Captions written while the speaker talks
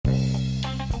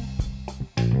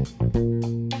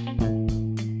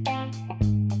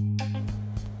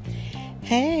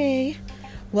Hey,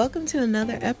 welcome to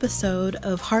another episode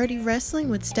of Hardy Wrestling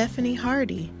with Stephanie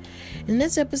Hardy. In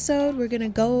this episode, we're going to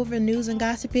go over news and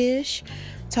gossip-ish,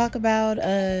 talk about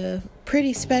a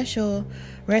pretty special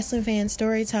wrestling fan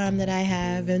story time that I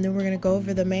have, and then we're going to go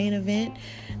over the main event,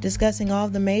 discussing all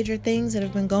the major things that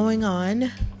have been going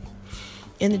on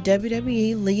in the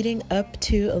WWE leading up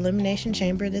to Elimination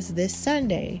Chamber this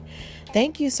Sunday.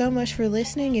 Thank you so much for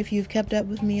listening. If you've kept up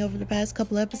with me over the past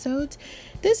couple episodes,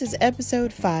 this is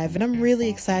episode 5, and I'm really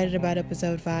excited about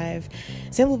episode 5,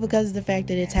 simply because of the fact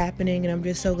that it's happening, and I'm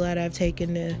just so glad I've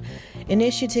taken the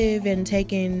initiative and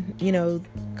taken,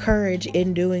 courage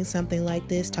in doing something like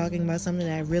this, talking about something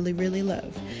that I really, really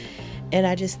love. And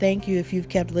I just thank you if you've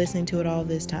kept listening to it all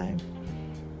this time.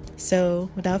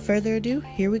 So, without further ado,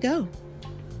 here we go.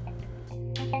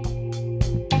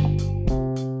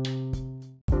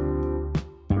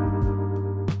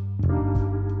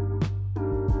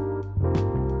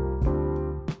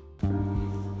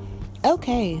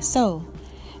 Okay, so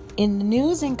in the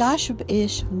news and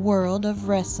gossip-ish world of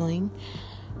wrestling,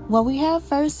 what we have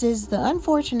first is the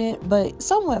unfortunate but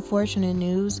somewhat fortunate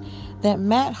news that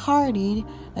Matt Hardy,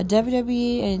 a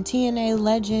WWE and TNA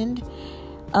legend,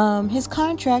 his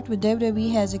contract with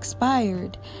WWE has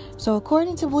expired. So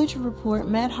according to Bleacher Report,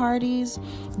 Matt Hardy's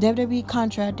WWE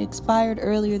contract expired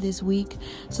earlier this week.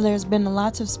 So there's been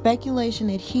lots of speculation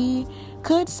that he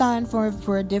could sign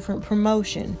for a different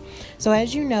promotion. So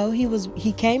as you know,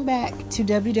 he came back to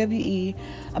WWE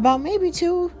about maybe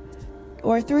 2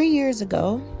 or 3 years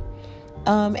ago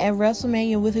at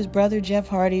WrestleMania with his brother Jeff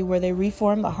Hardy, where they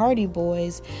reformed the Hardy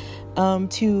Boys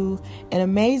to an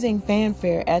amazing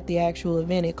fanfare at the actual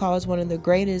event. It caused one of the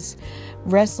greatest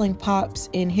wrestling pops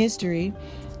in history.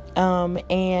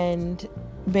 And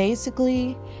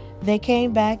basically they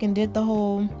came back and did the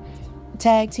whole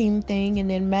tag team thing,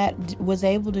 and then Matt was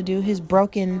able to do his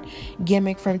broken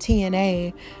gimmick from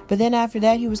TNA. But then after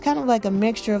that, he was kind of like a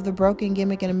mixture of the broken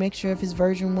gimmick and a mixture of his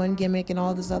version 1 gimmick and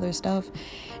all this other stuff.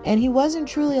 And he wasn't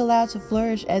truly allowed to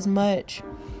flourish as much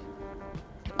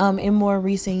in more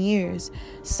recent years.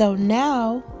 So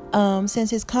now,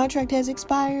 since his contract has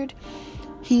expired,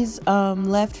 he's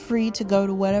left free to go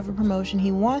to whatever promotion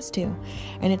he wants to.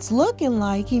 And it's looking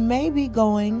like he may be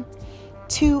going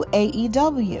to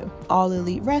AEW, All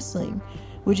Elite Wrestling,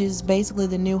 which is basically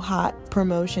the new hot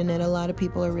promotion that a lot of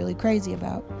people are really crazy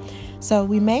about. So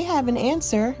we may have an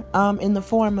answer in the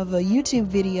form of a YouTube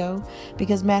video,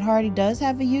 because Matt Hardy does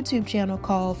have a YouTube channel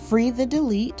called Free the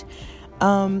Delete.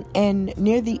 And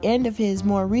near the end of his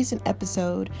more recent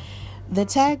episode, the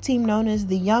tag team known as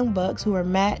the Young Bucks, who are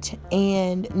Matt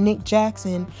and Nick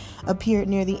Jackson, appeared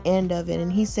near the end of it.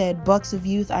 And he said, "Bucks of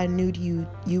Youth, I knew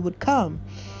you would come."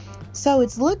 So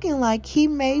it's looking like he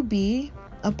may be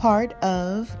a part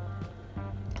of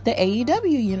the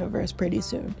AEW universe pretty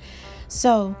soon.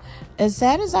 So as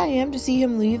sad as I am to see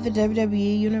him leave the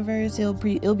WWE universe, it'll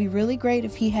be really great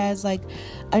if he has like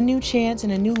a new chance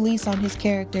and a new lease on his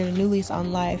character and a new lease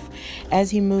on life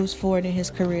as he moves forward in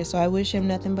his career. So I wish him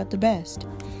nothing but the best.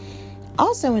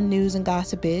 Also in news and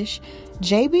gossip-ish,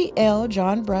 JBL,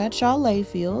 John Bradshaw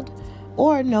Layfield,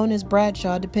 or known as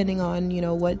Bradshaw, depending on,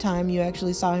 what time you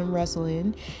actually saw him wrestle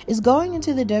in, is going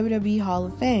into the WWE Hall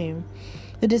of Fame.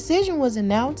 The decision was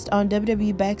announced on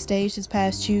WWE Backstage this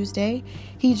past Tuesday.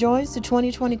 He joins the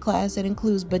 2020 class that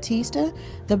includes Batista,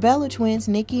 the Bella Twins,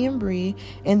 Nikki and Brie,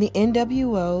 and the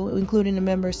NWO, including the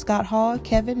members Scott Hall,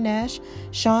 Kevin Nash,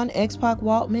 Shawn X-Pac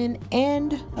Waltman,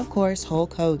 and, of course,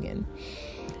 Hulk Hogan.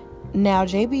 Now,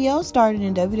 JBL started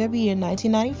in WWE in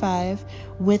 1995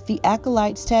 with the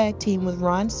Acolytes tag team with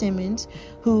Ron Simmons,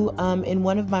 who in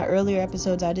one of my earlier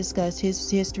episodes I discussed his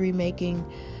history-making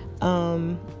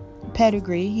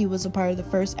pedigree. He was a part of the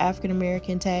first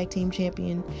African-American tag team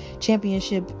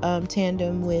championship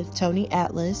tandem with Tony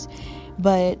Atlas.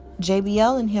 But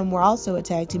JBL and him were also a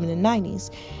tag team in the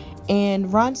 90s.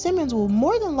 And Ron Simmons will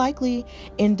more than likely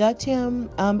induct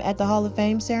him at the Hall of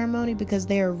Fame ceremony, because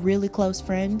they are really close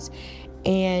friends.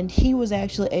 And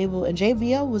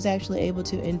JBL was actually able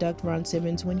to induct Ron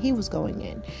Simmons when he was going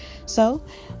in. So,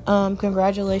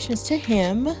 congratulations to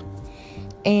him.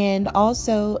 And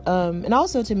also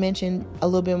to mention a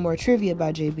little bit more trivia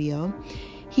about JBL.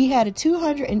 He had a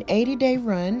 280-day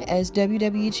run as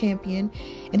WWE champion,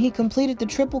 and he completed the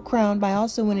Triple Crown by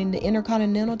also winning the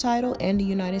Intercontinental title and the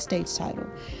United States title.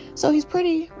 So he's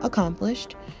pretty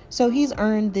accomplished. So he's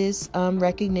earned this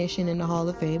recognition in the Hall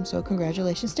of Fame. So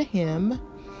congratulations to him.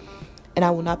 And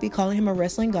I will not be calling him a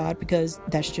wrestling god because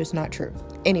that's just not true.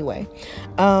 Anyway,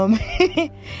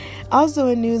 also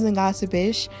in news and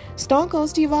gossip-ish, Stone Cold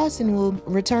Steve Austin will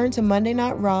return to Monday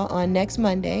Night Raw on next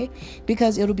Monday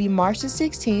because it'll be March the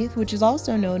 16th, which is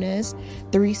also known as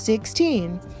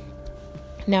 316.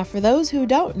 Now, for those who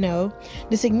don't know,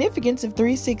 the significance of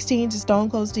 316 to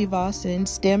Stone Cold Steve Austin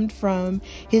stemmed from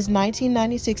his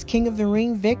 1996 King of the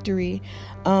Ring victory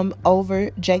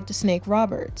over Jake the Snake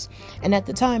Roberts. And at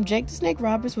the time, Jake the Snake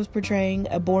Roberts was portraying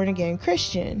a born-again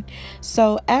Christian.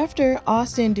 So after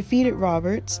Austin defeated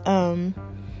Roberts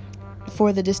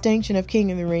for the distinction of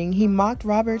King of the Ring, he mocked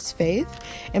Roberts' faith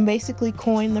and basically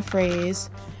coined the phrase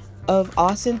of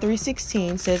Austin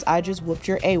 316 says, "I just whooped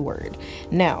your A-word."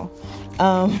 Now,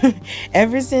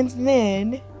 ever since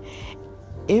then,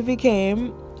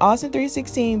 Austin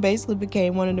 316 basically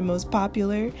became one of the most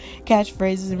popular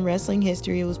catchphrases in wrestling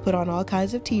history. It was put on all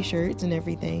kinds of t-shirts and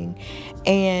everything.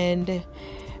 And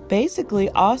basically,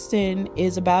 Austin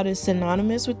is about as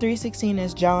synonymous with 316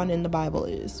 as John in the Bible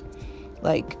is.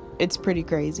 Like, it's pretty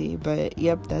crazy, but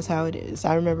yep, that's how it is.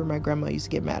 I remember my grandma used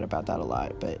to get mad about that a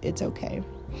lot, but it's okay.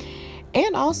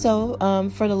 And also,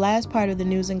 for the last part of the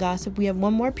news and gossip, we have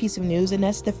one more piece of news, and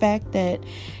that's the fact that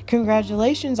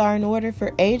congratulations are in order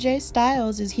for AJ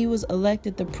Styles as he was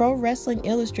elected the Pro Wrestling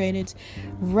Illustrated's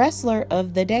Wrestler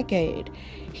of the Decade.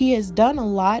 He has done a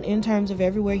lot in terms of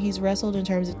everywhere he's wrestled, in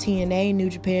terms of TNA, New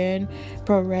Japan,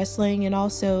 Pro Wrestling, and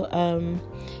also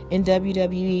in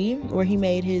WWE, where he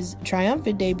made his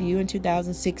triumphant debut in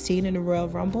 2016 in the Royal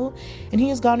Rumble. And he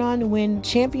has gone on to win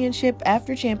championship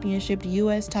after championship, the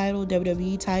US title,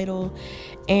 WWE title,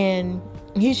 and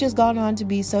he's just gone on to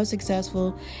be so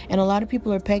successful. And a lot of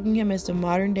people are pegging him as the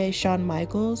modern day Shawn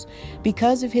Michaels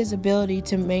because of his ability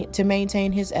to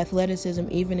maintain his athleticism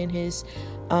even in his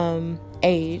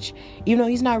age. Even though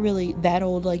he's not really that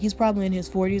old, like he's probably in his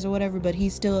 40s or whatever, but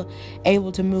he's still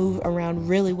able to move around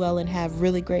really well and have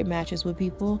really great matches with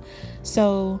people.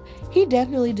 So he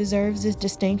definitely deserves this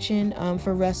distinction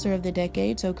for Wrestler of the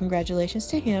Decade. So congratulations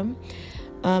to him.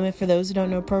 And for those who don't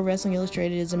know, Pro Wrestling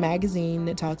Illustrated is a magazine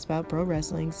that talks about pro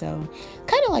wrestling. So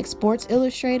kind of like Sports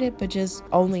Illustrated, but just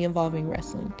only involving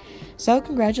wrestling. So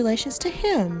congratulations to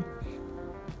him.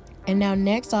 And now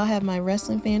next I'll have my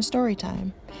wrestling fan story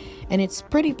time. And it's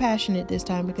pretty passionate this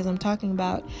time because I'm talking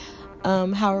about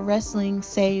how wrestling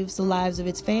saves the lives of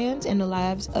its fans and the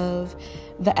lives of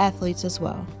the athletes as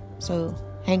well. So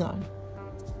hang on.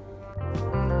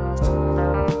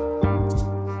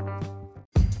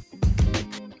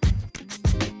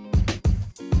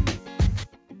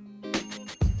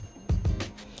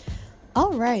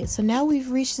 All right, so now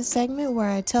we've reached the segment where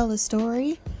I tell a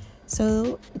story.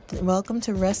 So welcome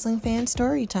to Wrestling Fan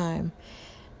Story Time.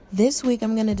 This week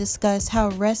I'm going to discuss how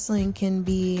wrestling can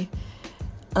be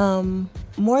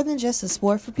more than just a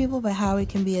sport for people, but how it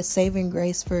can be a saving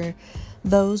grace for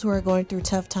those who are going through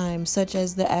tough times, such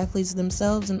as the athletes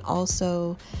themselves and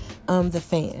also the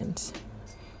fans.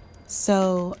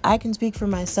 So I can speak for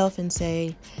myself and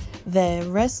say that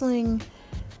wrestling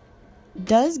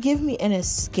does give me an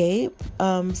escape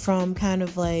from kind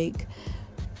of like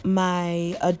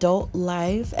my adult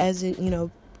life as it,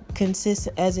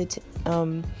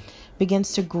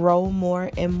 begins to grow more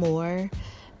and more.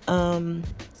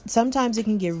 Sometimes it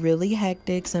can get really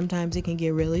hectic, sometimes it can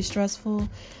get really stressful,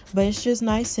 but it's just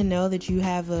nice to know that you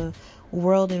have a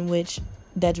world in which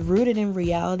that's rooted in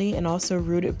reality and also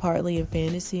rooted partly in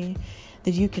fantasy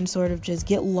that you can sort of just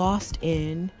get lost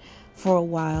in for a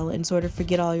while and sort of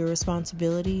forget all your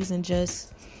responsibilities and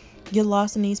just get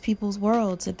lost in these people's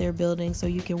worlds that they're building, so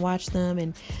you can watch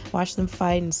them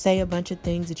fight and say a bunch of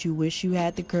things that you wish you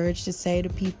had the courage to say to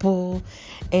people,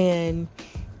 and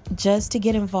just to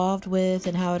get involved with,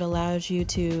 and how it allows you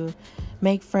to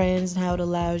make friends and how it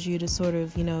allows you to sort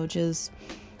of, just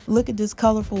look at this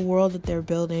colorful world that they're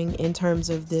building in terms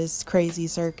of this crazy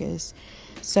circus.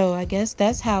 So I guess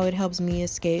that's how it helps me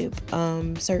escape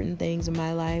certain things in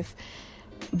my life.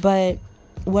 But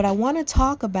what I want to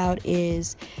talk about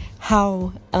is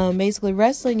how basically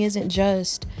wrestling isn't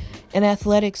just an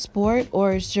athletic sport,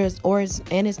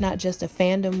 it's not just a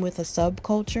fandom with a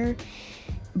subculture,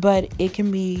 but it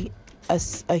can be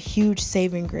a huge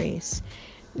saving grace.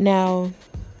 Now,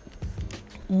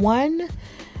 one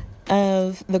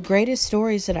of the greatest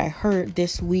stories that I heard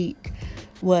this week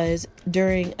was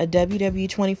during a WWE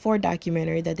 24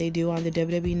 documentary that they do on the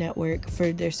WWE network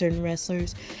for their certain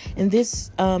wrestlers. And this,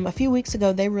 a few weeks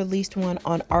ago, they released one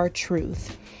on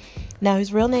R-Truth. Now,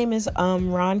 his real name is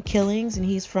Ron Killings, and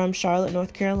he's from Charlotte,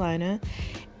 North Carolina.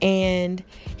 And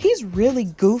he's really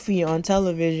goofy on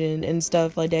television and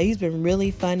stuff like that. He's been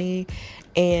really funny.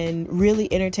 and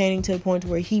really entertaining to the point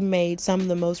where he made some of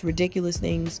the most ridiculous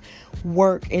things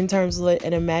work in terms of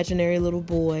an imaginary little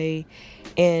boy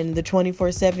and the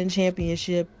 24/7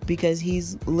 championship, because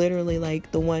he's literally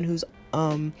like the one who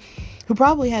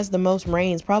probably has the most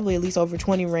reigns, probably at least over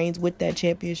 20 reigns with that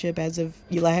championship as of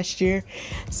last year.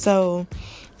 So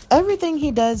everything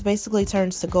he does basically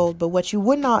turns to gold. But what you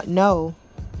would not know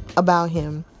about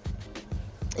him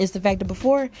is the fact that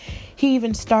before he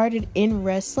even started in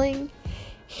wrestling,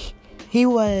 he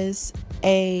was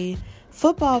a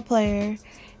football player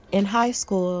in high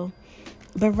school.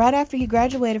 But right after he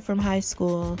graduated from high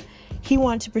school, he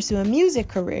wanted to pursue a music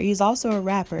career. He's also a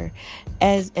rapper.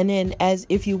 As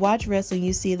if you watch wrestling,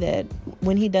 you see that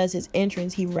when he does his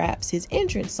entrance, he raps his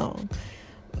entrance song.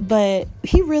 But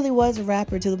he really was a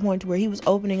rapper to the point where he was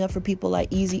opening up for people like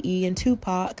Eazy-E and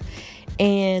Tupac.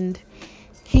 And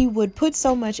he would put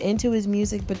so much into his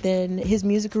music, but then his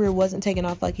music career wasn't taking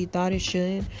off like he thought it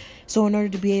should. So in order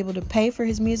to be able to pay for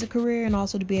his music career and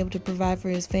also to be able to provide for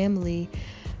his family,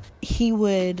 he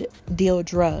would deal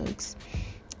drugs.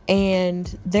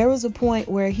 And there was a point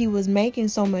where he was making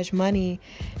so much money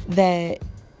that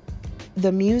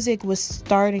the music was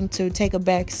starting to take a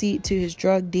back seat to his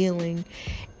drug dealing.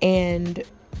 And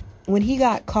when he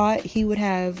got caught, he would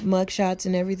have mugshots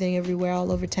and everything everywhere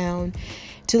all over town,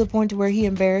 to the point where he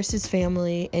embarrassed his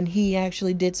family and he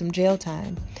actually did some jail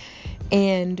time.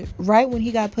 And right when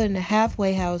he got put in a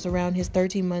halfway house around his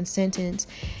 13-month sentence,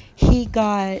 he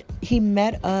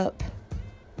met up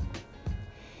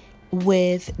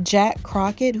with Jack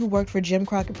Crockett, who worked for Jim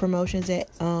Crockett Promotions in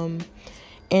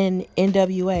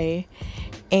NWA,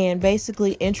 and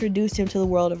basically introduced him to the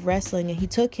world of wrestling. And he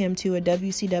took him to a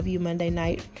WCW Monday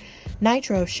Night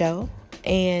Nitro show,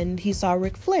 and he saw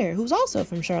Ric Flair, who's also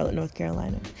from Charlotte, North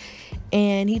Carolina.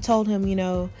 And he told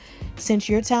him, since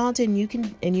you're talented and you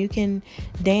can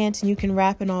dance and you can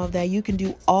rap and all of that, you can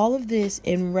do all of this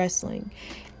in wrestling.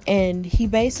 And he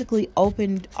basically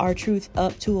opened R-Truth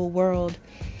up to a world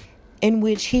in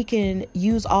which he can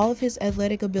use all of his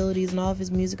athletic abilities and all of his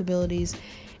music abilities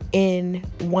in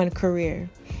one career.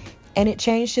 And it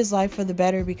changed his life for the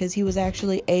better, because he was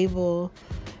actually able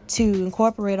to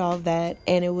incorporate all of that,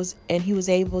 and he was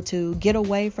able to get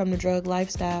away from the drug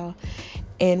lifestyle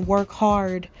and work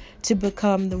hard to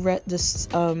become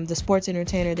the sports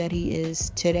entertainer that he is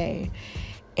today.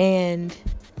 And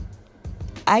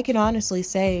I can honestly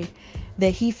say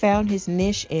that he found his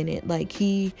niche in it. Like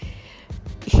he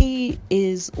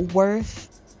is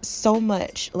worth so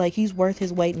much. Like, he's worth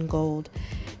his weight in gold.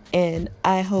 And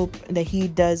I hope that he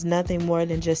does nothing more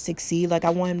than just succeed. Like, I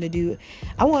want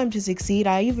him to succeed.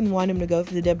 I even want him to go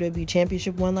for the WWE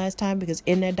Championship one last time, because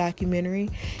in that documentary,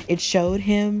 it showed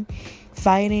him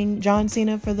fighting John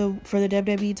Cena for the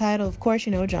WWE title. Of course,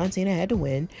 John Cena had to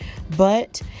win.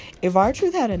 But if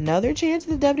R-Truth had another chance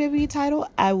at the WWE title,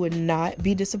 I would not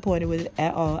be disappointed with it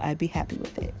at all. I'd be happy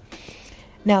with it.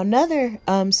 Now, another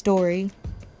story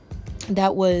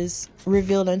that was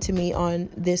revealed unto me on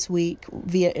this week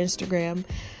via Instagram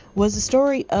was the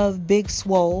story of Big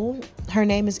Swole. Her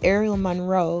name is Ariel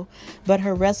Monroe, but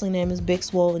her wrestling name is Big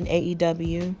Swole in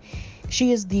AEW.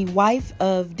 She is the wife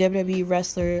of WWE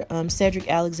wrestler Cedric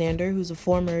Alexander, who's a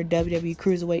former WWE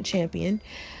Cruiserweight champion.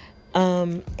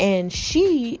 And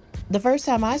the first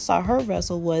time I saw her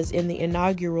wrestle was in the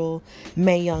inaugural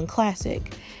Mae Young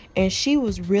Classic. And she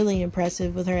was really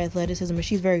impressive with her athleticism, and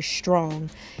she's very strong.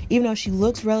 Even though she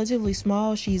looks relatively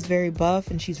small, she's very buff,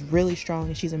 and she's really strong,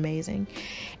 and she's amazing.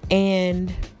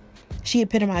 And she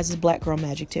epitomizes black girl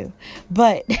magic too.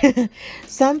 But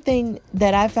something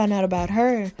that I found out about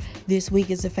her this week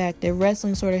is the fact that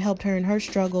wrestling sort of helped her in her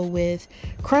struggle with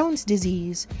Crohn's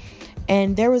disease.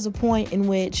 And there was a point in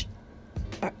which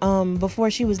before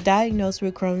she was diagnosed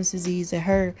with Crohn's disease, that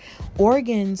her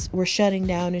organs were shutting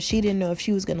down and she didn't know if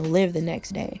she was going to live the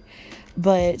next day.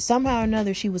 But somehow or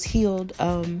another, she was healed,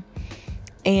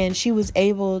 and she was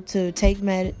able to take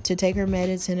her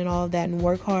medicine and all of that and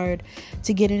work hard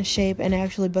to get in shape and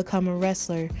actually become a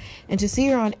wrestler. And to see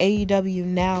her on AEW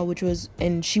now,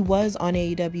 and she was on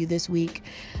AEW this week,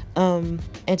 and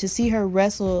to see her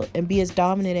wrestle and be as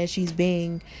dominant as she's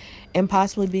being, and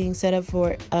possibly being set up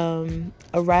for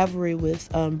a rivalry with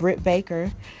Britt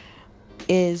Baker,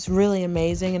 is really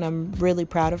amazing, and I'm really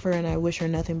proud of her, and I wish her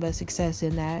nothing but success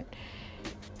in that.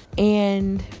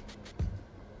 And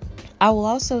I will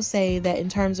also say that in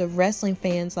terms of wrestling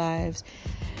fans' lives,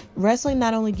 wrestling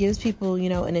not only gives people,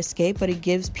 an escape, but it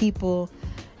gives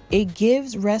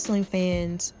wrestling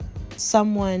fans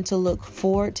someone to look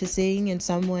forward to seeing and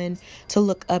someone to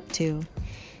look up to.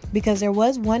 Because there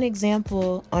was one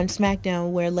example on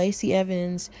SmackDown where Lacey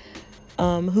Evans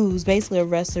who's basically a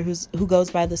wrestler who goes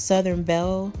by the Southern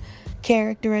Belle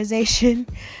characterization.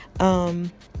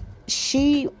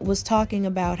 She was talking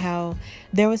about how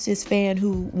there was this fan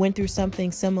who went through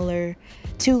something similar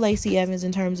to Lacey Evans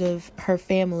in terms of her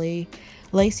family.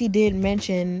 Lacey did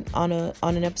mention on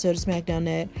an episode of SmackDown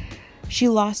that she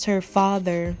lost her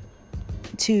father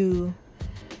to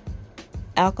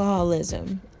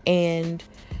alcoholism, and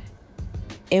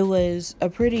it was a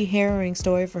pretty harrowing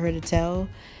story for her to tell.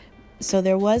 So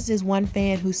there was this one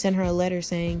fan who sent her a letter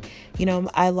saying,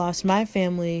 I lost my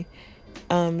family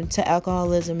to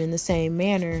alcoholism in the same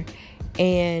manner,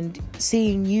 and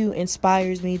seeing you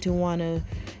inspires me to want to,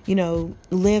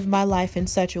 live my life in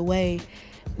such a way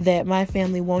that my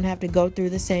family won't have to go through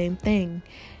the same thing.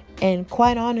 And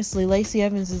quite honestly, Lacey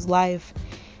Evans' life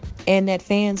and that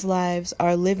fans' lives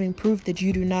are living proof that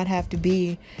you do not have to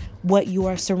be what you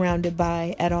are surrounded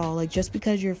by at all. Like, just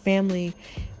because your family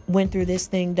went through this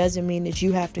thing doesn't mean that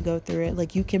you have to go through it.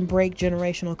 Like, you can break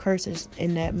generational curses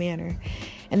in that manner.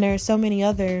 And there are so many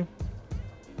other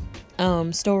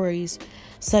stories,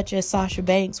 such as Sasha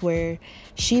Banks, where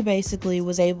she basically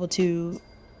was able to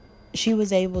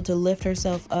lift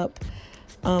herself up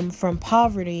from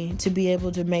poverty to be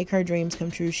able to make her dreams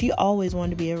come true. She always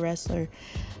wanted to be a wrestler,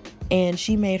 and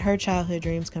she made her childhood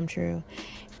dreams come true.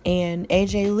 And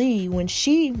AJ Lee, when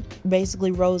she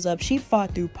basically rose up, she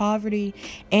fought through poverty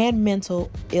and mental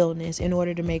illness in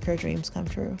order to make her dreams come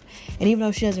true. And even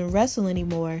though she doesn't wrestle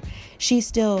anymore, she's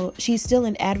still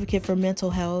an advocate for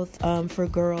mental health for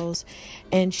girls,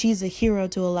 and she's a hero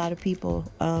to a lot of people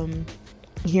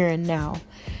here and now.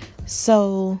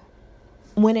 So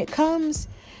when it comes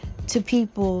to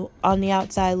people on the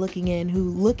outside looking in who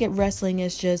look at wrestling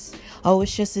as just,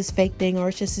 it's just this fake thing, or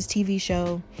it's just this TV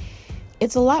show,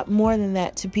 it's a lot more than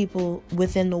that to people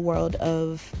within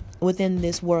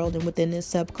this world and within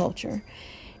this subculture.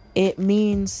 It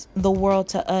means the world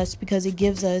to us because it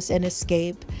gives us an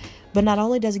escape. But not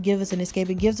only does it give us an escape,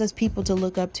 it gives us people to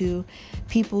look up to,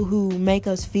 people who make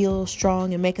us feel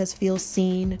strong and make us feel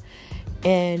seen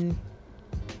and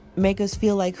make us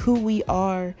feel like who we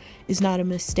are is not a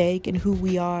mistake, and who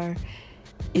we are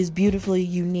is beautifully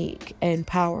unique and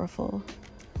powerful.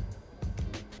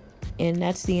 And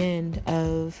that's the end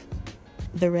of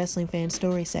the Wrestling Fan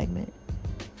Story segment.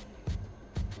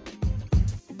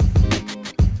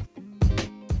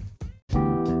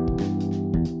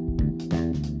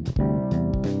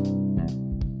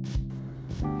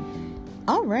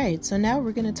 All right, so now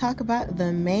we're going to talk about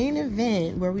the main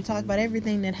event, where we talk about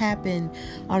everything that happened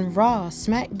on Raw,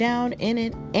 SmackDown,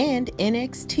 and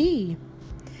NXT.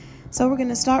 So we're going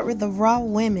to start with the Raw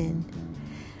women.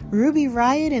 Ruby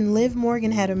Riott and Liv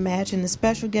Morgan had a match, and the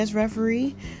special guest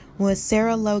referee was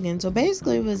Sarah Logan. So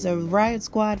basically it was a Riott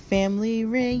Squad family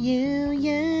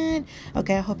reunion.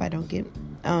 Okay, I hope I don't get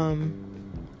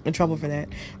in trouble for that.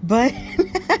 But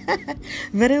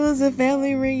but it was a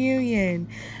family reunion.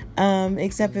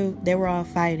 Except they were all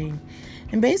fighting.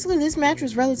 And basically this match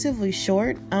was relatively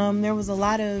short. There was a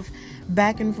lot of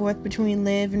back and forth between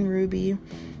Liv and Ruby.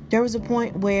 There was a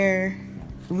point where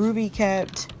Ruby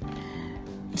kept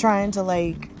trying to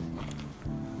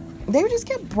they just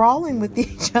kept brawling with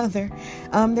each other.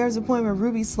 There was a point where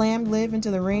Ruby slammed Liv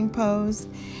into the ring post,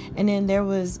 and then there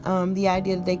was the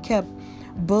idea that they kept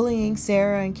bullying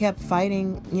Sarah and kept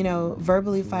fighting,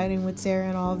 verbally fighting with Sarah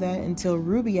and all that, until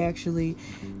Ruby actually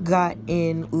got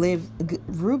in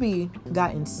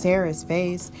Sarah's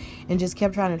face and just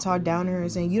kept trying to talk down to her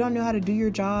and saying, you don't know how to do your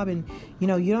job, and you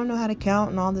don't know how to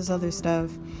count, and all this other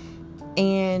stuff.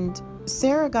 And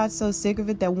Sarah got so sick of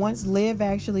it that once Liv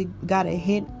actually got a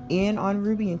hit in on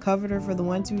Ruby and covered her for the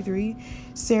 1, 2, 3,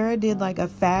 Sarah did a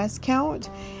fast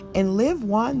count, and Liv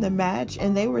won the match,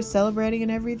 and they were celebrating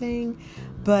and everything.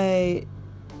 But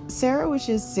Sarah was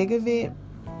just sick of it,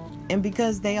 and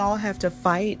because they all have to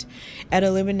fight at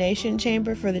Elimination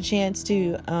Chamber for the chance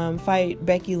to fight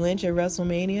Becky Lynch at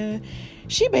WrestleMania,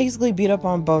 she basically beat up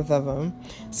on both of them.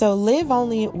 So Liv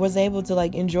only was able to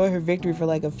enjoy her victory for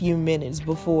a few minutes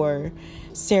before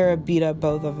Sarah beat up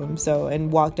both of them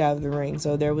and walked out of the ring.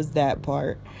 So there was that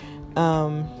part.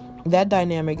 That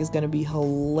dynamic is going to be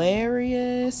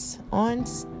hilarious on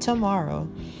tomorrow.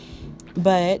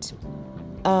 But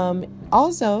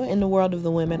also in the world of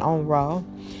the women on Raw,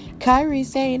 Kairi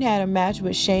Sane had a match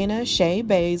with Shayna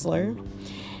Baszler,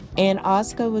 and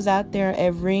Asuka was out there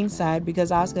at ringside because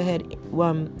Asuka had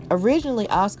originally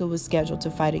Asuka was scheduled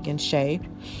to fight against Shay,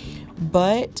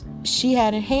 but she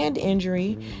had a hand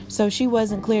injury, so she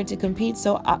wasn't cleared to compete.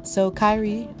 So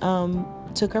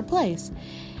Kairi took her place.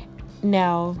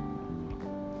 Now,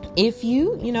 If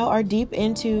you are deep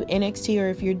into NXT, or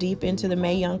if you're deep into the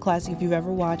Mae Young Classic, if you've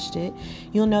ever watched it,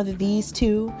 you'll know that these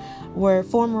two were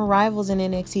former rivals in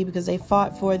NXT because they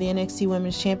fought for the NXT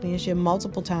Women's Championship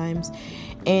multiple times,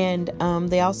 and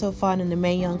they also fought in the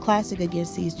Mae Young Classic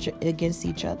against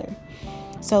each other.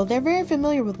 So they're very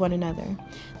familiar with one another.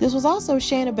 This was also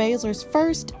Shayna Baszler's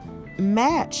first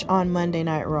match on Monday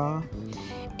Night Raw.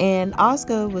 And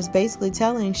Asuka was basically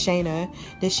telling Shayna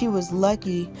that she was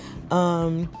lucky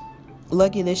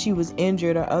that she was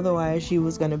injured, or otherwise she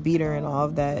was going to beat her and all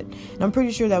of that. And I'm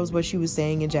pretty sure that was what she was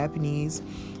saying in Japanese.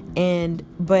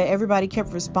 But everybody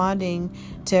kept responding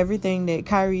to everything that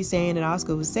Kairi saying and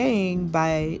Asuka was saying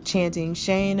by chanting,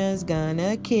 "Shayna's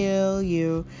gonna kill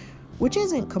you," which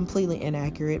isn't completely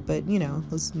inaccurate, but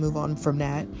let's move on from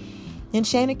that. Then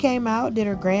Shayna came out, did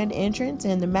her grand entrance,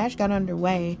 and the match got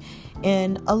underway.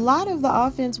 And a lot of the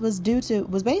offense was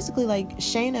basically like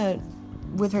Shayna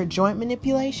with her joint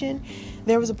manipulation.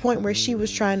 There was a point where she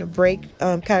was trying to break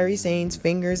Kairi Sane's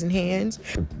fingers and hands.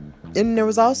 And there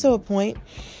was also a point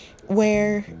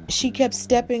where she kept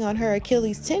stepping on her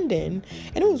Achilles tendon,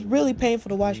 and it was really painful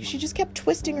to watch. She just kept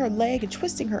twisting her leg and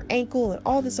twisting her ankle and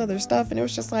all this other stuff, and it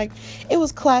was just like, it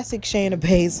was classic Shayna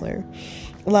Baszler.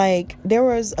 Like, there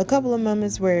was a couple of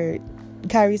moments where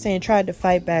Kairi Sane tried to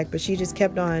fight back, but she just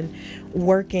kept on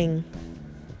working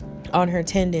on her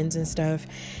tendons and stuff.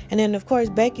 And then of course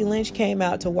Becky Lynch came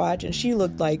out to watch, and she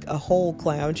looked like a whole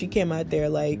clown. She came out there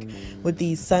like with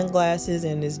these sunglasses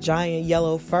and this giant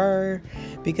yellow fur,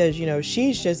 because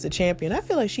she's just a champion. I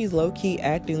feel like she's low-key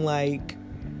acting like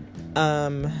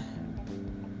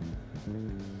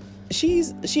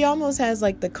she almost has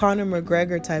like the Conor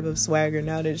McGregor type of swagger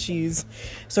now that she's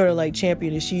sort of like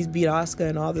champion, and she's beat Asuka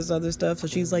and all this other stuff. So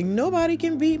she's like, nobody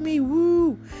can beat me,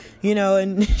 woo,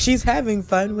 and she's having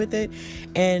fun with it.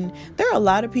 And there are a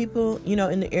lot of people,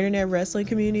 in the internet wrestling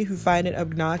community who find it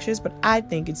obnoxious, but I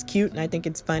think it's cute and I think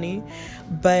it's funny.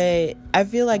 But I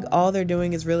feel like all they're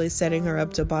doing is really setting her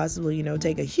up to possibly,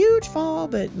 take a huge fall.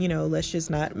 But, let's just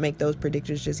not make those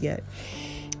predictions just yet.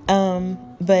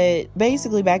 But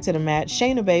basically back to the match.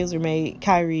 Shayna Baszler made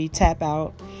Kairi tap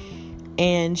out,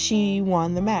 and she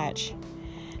won the match.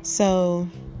 So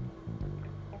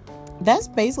that's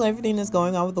basically everything that's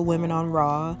going on with the women on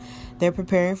Raw. They're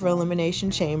preparing for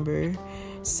Elimination Chamber.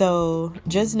 So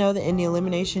just know that in the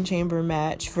Elimination Chamber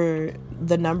match for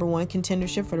the number one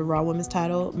contendership for the Raw Women's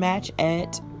title match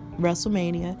at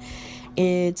WrestleMania,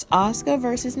 it's Asuka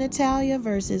versus Natalya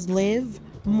versus Liv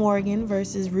Morgan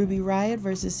versus Ruby Riott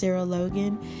versus Sarah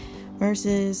Logan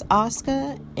versus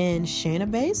Asuka and Shayna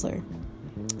Baszler.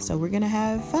 So we're gonna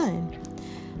have fun.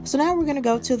 So now we're gonna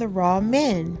go to the Raw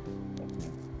men.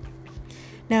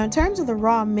 Now in terms of the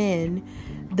Raw men,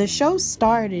 the show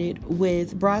started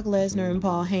with Brock Lesnar and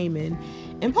Paul Heyman.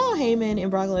 And Paul Heyman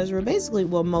and Brock Lesnar were basically,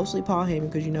 mostly Paul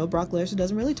Heyman, because Brock Lesnar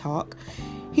doesn't really talk.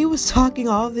 He was talking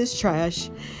all this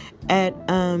trash at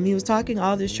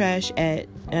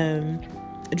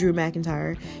Drew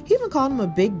McIntyre. He even called him a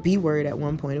big B word at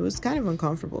one point. It was kind of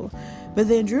uncomfortable. But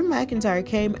then Drew McIntyre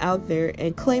came out there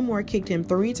and Claymore kicked him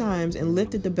 3 times and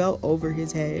lifted the belt over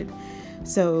his head.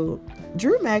 So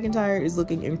Drew McIntyre is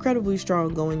looking incredibly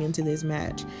strong going into this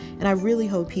match, and I really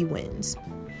hope he wins.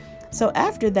 So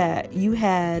after that, you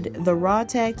had the Raw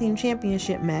Tag Team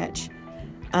Championship match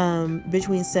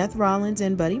between Seth Rollins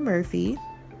and Buddy Murphy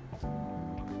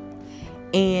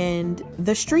and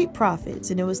the Street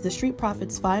Profits. And it was the Street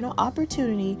Profits' final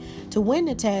opportunity to win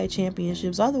the tag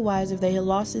championships. Otherwise, if they had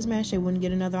lost this match, they wouldn't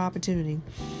get another opportunity.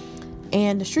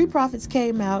 And the Street Profits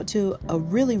came out to a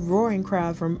really roaring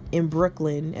crowd in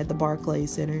Brooklyn at the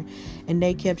Barclays Center, and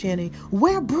they kept chanting,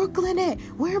 "Where Brooklyn at?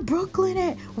 Where Brooklyn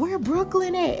at? Where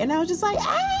Brooklyn at?" And I was just like,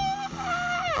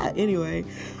 ah! Anyway,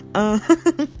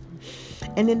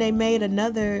 and then they made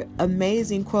another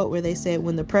amazing quote where they said,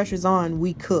 "When the pressure's on,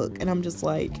 we cook." And I'm just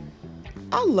like,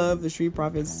 I love the Street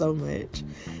Profits so much.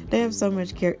 They have so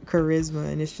much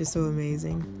charisma, and it's just so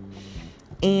amazing.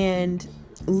 And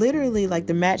literally, like,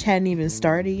 the match hadn't even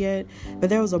started yet, but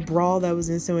there was a brawl that was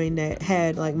ensuing that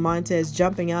had like Montez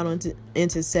jumping out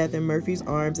into Seth and Murphy's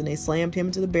arms, and they slammed him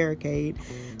into the barricade.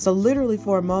 So literally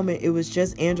for a moment, it was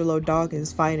just Angelo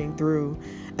Dawkins fighting through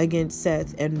against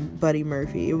Seth and Buddy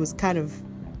Murphy. It was kind of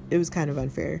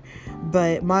unfair,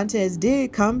 but Montez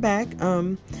did come back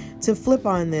to flip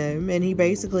on them, and he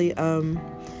basically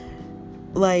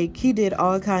he did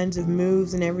all kinds of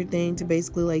moves and everything to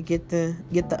basically like get the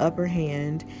upper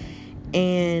hand.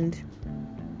 And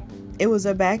it was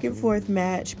a back and forth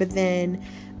match, but then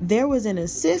there was an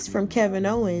assist from Kevin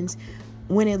Owens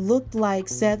when it looked like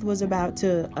Seth was about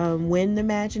to win the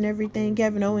match and everything,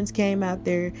 Kevin Owens came out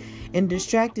there and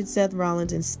distracted Seth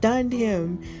Rollins and stunned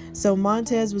him. So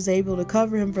Montez was able to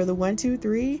cover him for the 1, 2,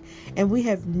 3. And we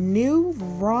have new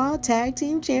Raw Tag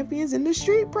Team Champions in the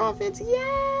Street Profits.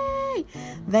 Yay!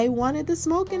 They wanted the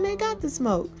smoke and they got the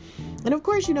smoke. And of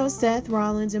course, Seth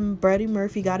Rollins and Buddy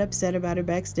Murphy got upset about it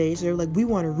backstage. They were like, we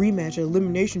want a rematch at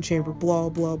Elimination Chamber, blah,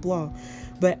 blah, blah.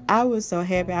 But I was so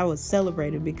happy. I was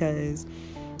celebrating because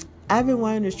I've been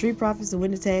wanting the Street Profits to win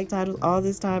the tag titles all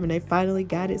this time, and they finally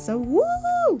got it. So,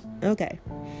 woo! Okay.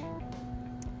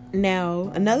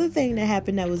 Now, another thing that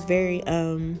happened that was very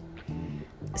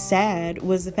sad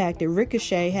was the fact that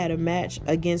Ricochet had a match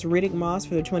against Riddick Moss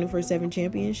for the 24/7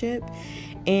 championship.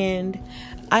 And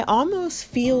I almost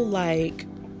feel like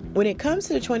when it comes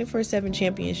to the 24/7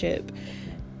 championship,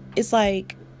 it's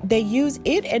like they use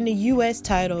it and the US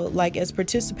title like as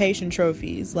participation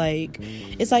trophies. Like,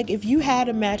 it's like if you had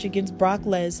a match against Brock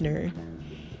Lesnar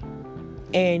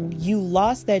and you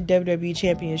lost that WWE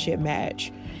championship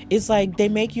match, it's like they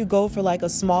make you go for like a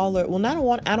smaller,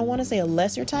 I don't want to say a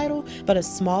lesser title, but a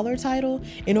smaller title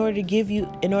in order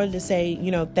to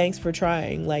say, thanks for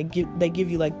trying. Like they give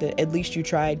you like the at least you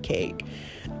tried cake.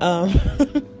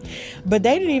 But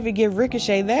they didn't even give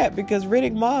Ricochet that, because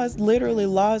Riddick Moss literally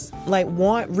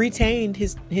retained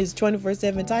his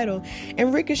 24/7 title,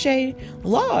 and Ricochet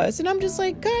lost. And I'm just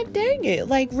like, God dang it.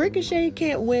 Like, Ricochet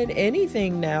can't win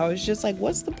anything now. It's just like,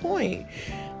 what's the point?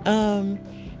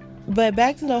 But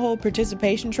back to the whole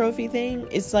participation trophy thing,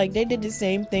 it's like they did the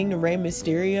same thing to Rey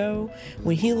Mysterio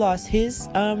when he lost his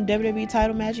WWE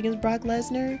title match against Brock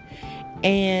Lesnar.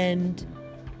 And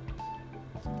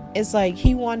it's like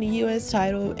he won the US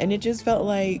title, and it just felt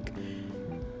like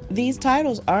these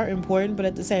titles are important, but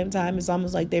at the same time, it's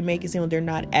almost like they make it seem like they're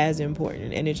not as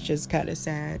important, and it's just kind of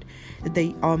sad that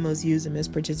they almost use them as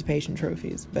participation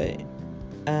trophies. But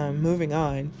moving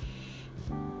on,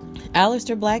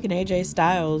 Aleister Black and AJ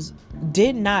Styles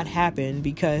did not happen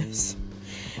because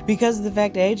of the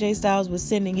fact that AJ Styles was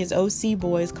sending his OC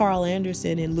boys Carl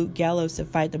Anderson and Luke Gallows to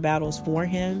fight the battles for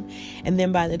him. And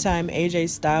then by the time AJ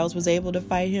Styles was able to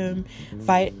fight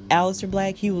Aleister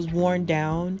Black, he was worn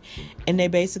down, and they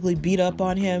basically beat up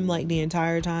on him like the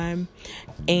entire time.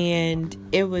 And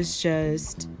it was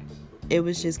just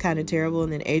kind of terrible.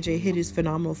 And then AJ hit his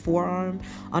phenomenal forearm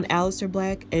on Aleister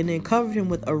Black and then covered him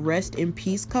with a rest in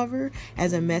peace cover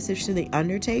as a message to the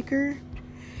Undertaker.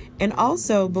 And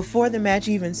also, before the match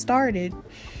even started,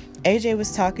 AJ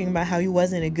was talking about how he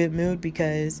wasn't in a good mood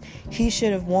because he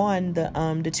should have won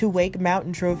the Two Wake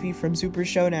Mountain trophy from Super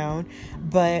Showdown,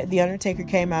 but the Undertaker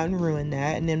came out and ruined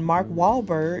that. And then Mark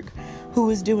Wahlberg, who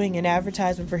was doing an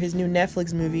advertisement for his new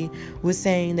Netflix movie, was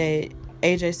saying that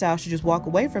AJ Styles should just walk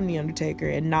away from the Undertaker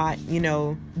and not,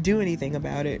 do anything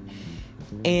about it.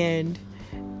 And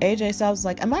AJ Styles was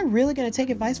like, am I really going to take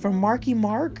advice from Marky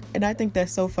Mark? And I think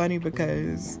that's so funny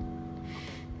because,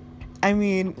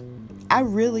 I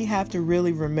really have to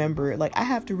really remember, I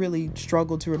have to really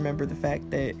struggle to remember the fact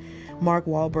that Mark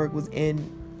Wahlberg was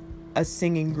in a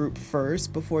singing group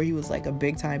first before he was a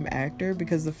big time actor,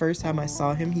 because the first time I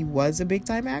saw him, he was a big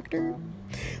time actor.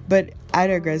 But I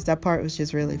digress. That part was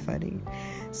just really funny.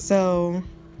 So,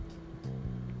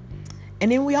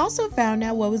 and then we also found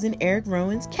out what was in Eric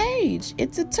Rowan's cage.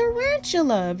 It's a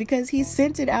tarantula, because he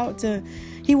sent it out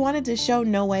he wanted to show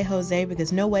No Way Jose,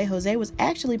 because No Way Jose was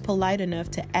actually polite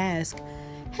enough to ask,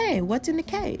 hey, what's in the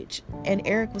cage? And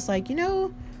Eric was like,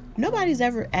 nobody's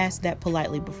ever asked that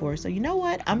politely before. So you know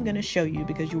what? I'm going to show you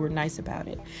because you were nice about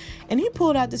it. And he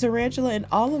pulled out the tarantula, and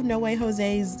all of No Way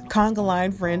Jose's conga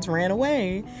line friends ran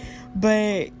away.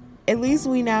 But at least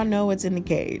we now know what's in the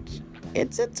cage.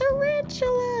 It's a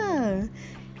tarantula.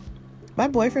 My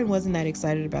boyfriend wasn't that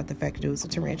excited about the fact that it was a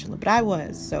tarantula, but I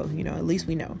was. So, at least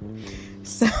we know.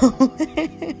 So,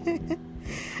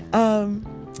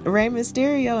 Rey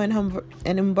Mysterio and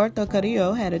Humberto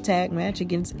Carrillo had a tag match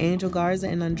against Angel Garza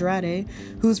and Andrade,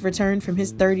 who's returned from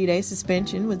his 30-day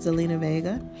suspension with Zelina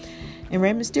Vega. And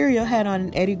Rey Mysterio had on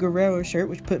an Eddie Guerrero shirt,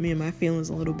 which put me in my feelings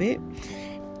a little bit.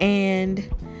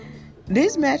 And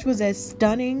this match was as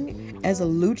stunning as a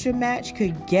lucha match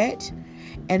could get.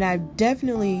 And I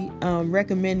definitely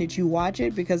recommend that you watch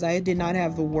it, because I did not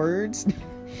have the words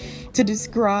to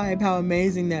describe how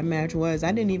amazing that match was.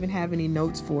 I didn't even have any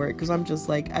notes for it, because I'm just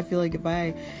I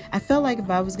felt like if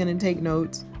I was going to take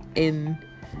notes and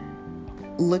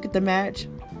look at the match,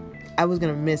 I was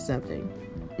going to miss something.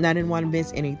 And I didn't want to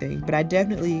miss anything. But I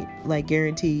definitely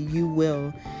guarantee you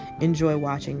will enjoy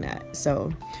watching that.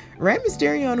 So, Rey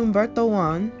Mysterio and Humberto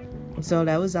won. So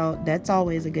that's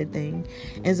always a good thing.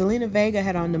 And Zelina Vega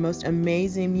had on the most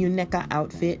amazing Muñeca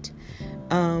outfit.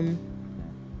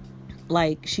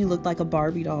 Like, she looked like a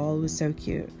Barbie doll. It was so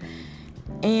cute.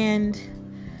 And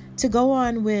to go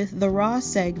on with the Raw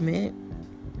segment,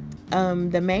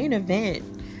 the main event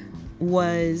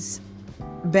was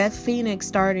Beth Phoenix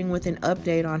starting with an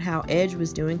update on how Edge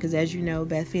was doing, because as you know,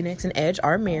 Beth Phoenix and Edge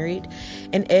are married,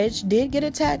 and Edge did get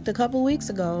attacked a couple weeks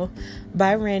ago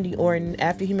by Randy Orton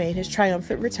after he made his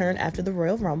triumphant return after the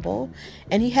Royal Rumble,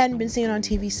 and he hadn't been seen on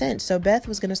TV since. So Beth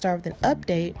was going to start with an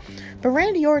update, but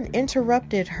Randy Orton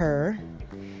interrupted her,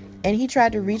 and he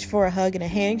tried to reach for a hug and a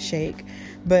handshake,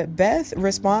 but Beth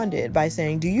responded by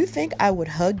saying, "Do you think I would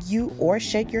hug you or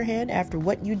shake your hand after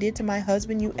what you did to my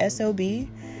husband, you SOB?"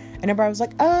 And everybody was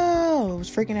like, "Oh," was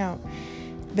freaking out.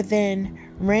 But then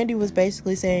Randy was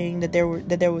basically saying that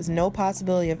there was no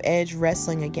possibility of Edge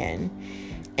wrestling again.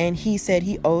 And he said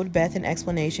he owed Beth an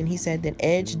explanation. He said that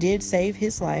Edge did save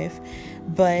his life,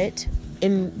 but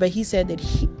he said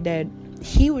that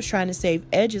he was trying to save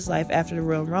Edge's life after the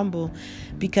Royal Rumble,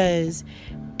 because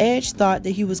Edge thought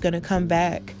that he was going to come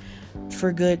back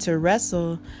for good to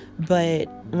wrestle, but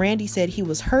Randy said he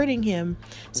was hurting him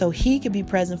so he could be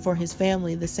present for his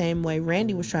family the same way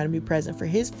Randy was trying to be present for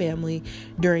his family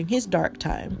during his dark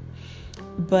time.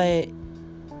 But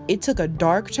it took a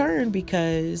dark turn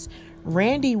because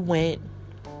Randy went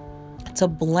to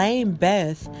blame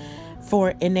Beth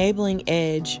for enabling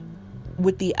Edge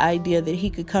with the idea that he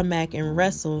could come back and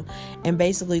wrestle, and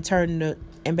basically turn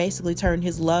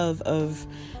his love of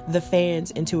the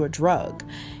fans into a drug.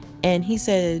 And he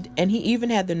said, and he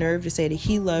even had the nerve to say that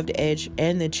he loved Edge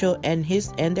and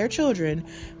their children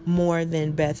more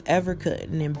than Beth ever could.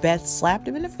 And then Beth slapped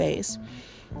him in the face,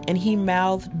 and he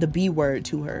mouthed the B word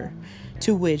to her,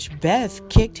 to which Beth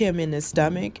kicked him in the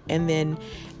stomach. And then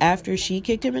after she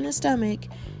kicked him in the stomach,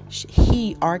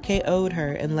 he RKO'd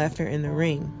her and left her in the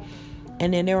ring.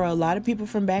 And then there were a lot of people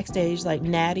from backstage, like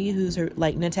Natalia, who's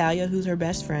her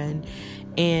best friend,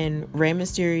 and Rey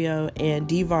Mysterio and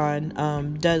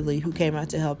Devon Dudley, who came out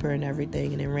to help her and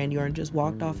everything. And then Randy Orton just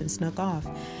walked off and snuck off.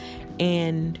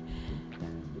 And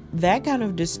that kind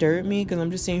of disturbed me, because I'm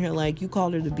just seeing her like, you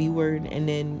called her the B word, and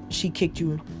then she kicked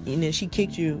you, in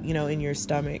your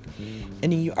stomach,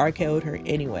 and then you RKO'd her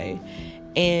anyway.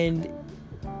 And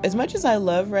as much as I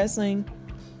love wrestling,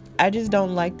 I just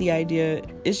don't like the idea.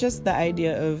 It's just the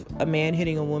idea of a man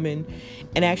hitting a woman,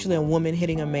 and actually a woman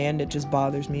hitting a man, that just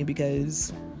bothers me,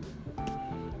 because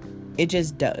it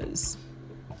just does.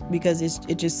 Because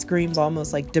it just screams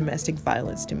almost like domestic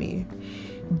violence to me.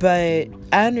 But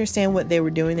I understand what they were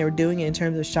doing. They were doing it in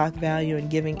terms of shock value and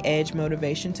giving Edge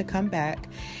motivation to come back.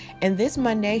 And this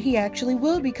Monday, he actually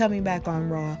will be coming back on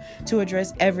Raw to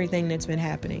address everything that's been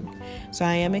happening. So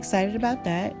I am excited about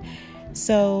that.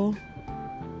 So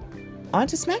on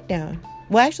to SmackDown.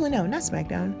 Well, actually, no, not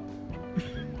SmackDown.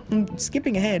 I'm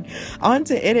skipping ahead. On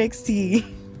to NXT.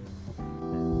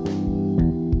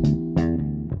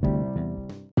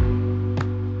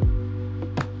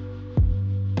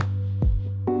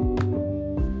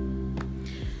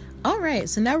 Alright,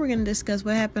 so now we're going to discuss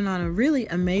what happened on a really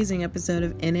amazing episode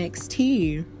of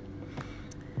NXT.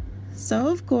 So,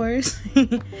 of course,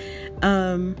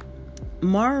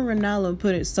 Mauro Ranallo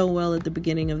put it so well at the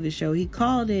beginning of the show. He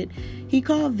called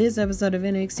this episode of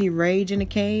NXT Rage in a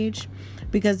Cage,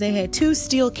 because they had two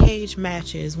steel cage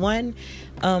matches. One,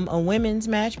 a women's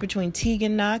match between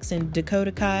Tegan Nox and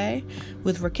Dakota Kai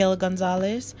with Raquel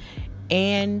Gonzalez,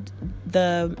 and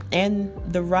the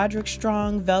Roderick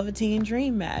Strong Velveteen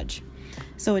Dream match.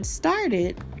 So it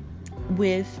started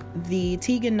with the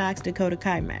Tegan Nox Dakota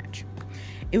Kai match.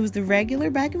 It was the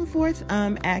regular back and forth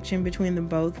action between them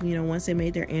both, once they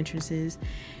made their entrances.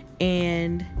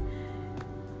 And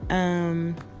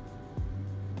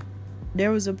there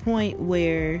was a point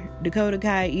where Dakota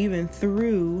Kai even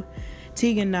threw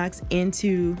Tegan Nox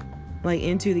into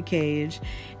the cage,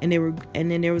 and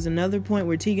then there was another point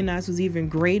where Tegan Nox was even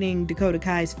grating Dakota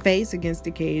Kai's face against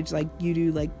the cage like you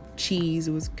do like cheese.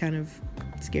 It was kind of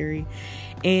scary.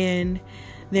 And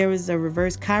there was a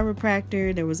reverse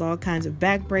chiropractor. There was all kinds of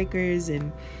backbreakers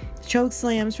and choke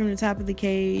slams from the top of the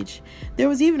cage. There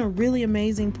was even a really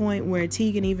amazing point where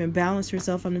Tegan even balanced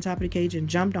herself on the top of the cage and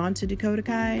jumped onto Dakota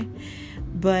Kai.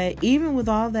 But even with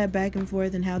all that back and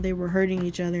forth and how they were hurting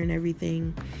each other and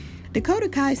everything, Dakota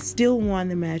Kai still won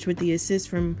the match with the assist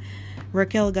from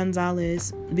Raquel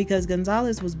Gonzalez, because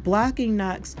Gonzalez was blocking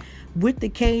Nox with the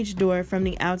cage door from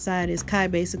the outside as Kai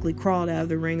basically crawled out of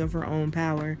the ring of her own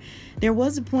power. There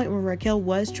was a point where Raquel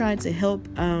was trying to help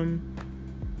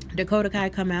Dakota Kai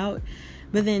come out,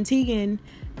 but then Tegan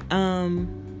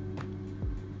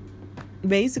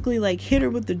basically like hit her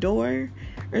with the door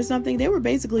or something. They were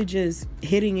basically just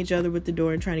hitting each other with the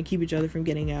door and trying to keep each other from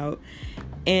getting out.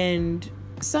 And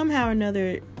somehow or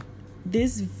another,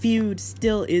 this feud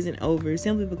still isn't over,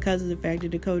 simply because of the fact that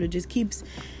Dakota just keeps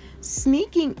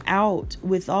sneaking out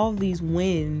with all these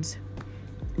wins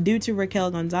due to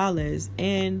Raquel Gonzalez.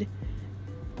 And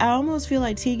I almost feel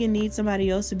like Tegan needs somebody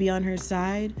else to be on her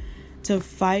side to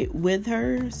fight with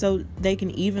her so they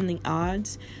can even the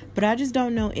odds. But I just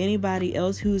don't know anybody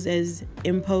else who's as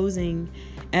imposing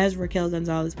as Raquel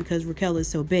Gonzalez, because Raquel is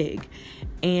so big.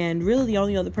 And really the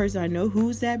only other person I know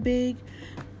who's that big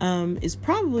is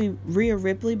probably Rhea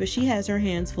Ripley, but she has her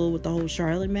hands full with the whole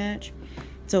Charlotte match.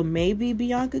 So maybe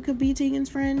Bianca could be Tegan's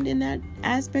friend in that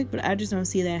aspect, but I just don't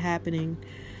see that happening.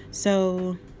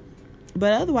 So,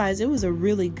 but otherwise, it was a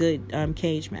really good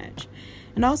cage match.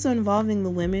 And also involving the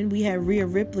women, we had Rhea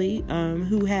Ripley,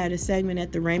 who had a segment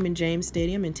at the Raymond James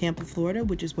Stadium in Tampa, Florida,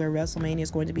 which is where WrestleMania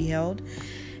is going to be held.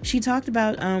 She talked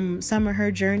about some of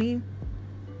her journey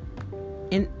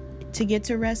to get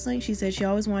to wrestling. She said she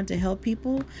always wanted to help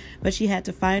people, but she had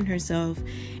to find herself.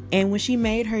 And when she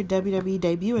made her WWE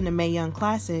debut in the Mae Young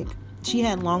Classic, she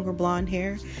had longer blonde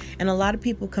hair, and a lot of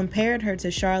people compared her to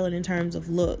Charlotte in terms of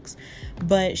looks,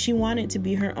 but she wanted to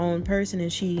be her own person,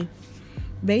 and she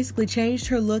basically changed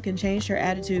her look and changed her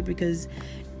attitude, because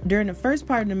during the first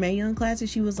part of the Mae Young Classic,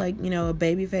 she was like, a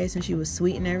baby face, and she was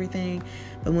sweet and everything.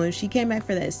 But when she came back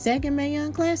for that second Mae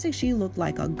Young Classic, she looked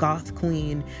like a goth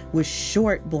queen with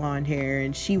short blonde hair,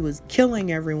 and she was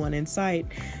killing everyone in sight.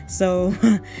 So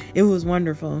it was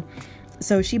wonderful.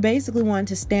 So she basically wanted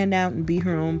to stand out and be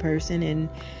her own person, and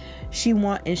she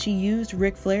used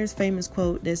Ric Flair's famous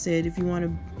quote that said, if you want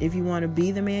to be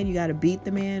the man, you got to beat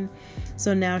the man.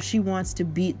 So now she wants to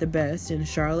beat the best, and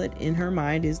Charlotte in her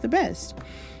mind is the best.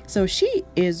 So she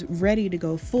is ready to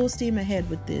go full steam ahead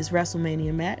with this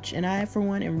WrestleMania match, and I, for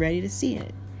one, am ready to see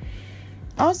it.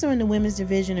 Also in the women's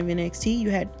division of NXT,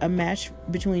 you had a match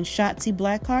between Shotzi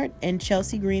Blackheart and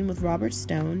Chelsea Green with Robert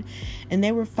Stone, and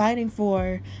they were fighting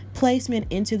for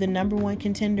placement into the number one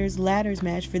contenders ladders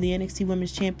match for the NXT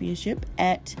Women's Championship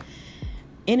at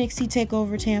NXT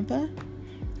TakeOver Tampa.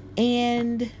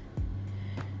 And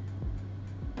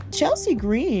Chelsea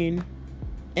Green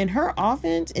and her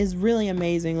offense is really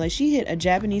amazing. Like, she hit a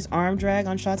Japanese arm drag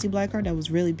on Shotzi Blackheart that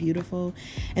was really beautiful.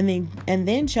 And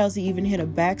then Chelsea even hit a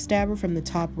backstabber from the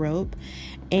top rope.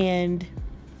 And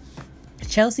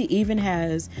Chelsea even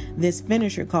has this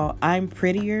finisher called I'm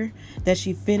Prettier that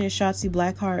she finished Shotzi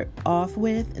Blackheart off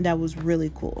with, and that was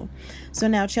really cool. So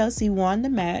now Chelsea won the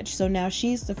match. So now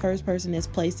she's the first person that's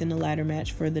placed in the ladder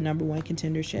match for the number one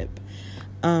contendership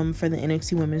for the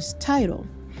NXT Women's title.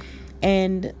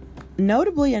 And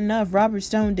notably enough, Robert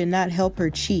Stone did not help her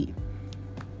cheat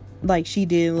like she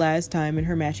did last time in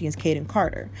her match against Kaden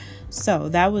Carter. So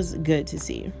that was good to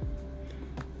see.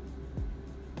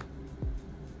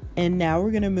 And now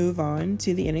we're going to move on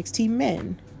to the NXT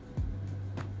men.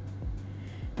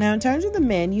 Now, in terms of the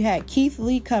men, you had Keith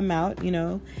Lee come out,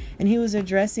 and he was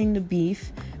addressing the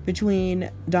beef between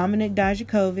Dominik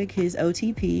Dijakovic, his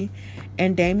OTP,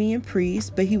 and Damian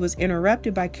Priest, but he was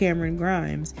interrupted by Cameron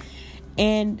Grimes.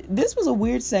 And this was a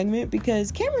weird segment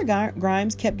because Cameron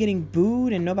Grimes kept getting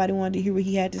booed and nobody wanted to hear what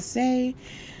he had to say.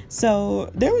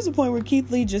 So there was a point where Keith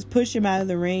Lee just pushed him out of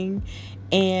the ring,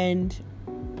 and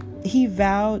he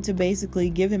vowed to basically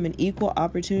give him an equal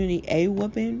opportunity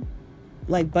whooping,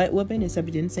 like butt whooping, except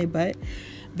he didn't say butt,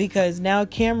 because now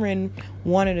Cameron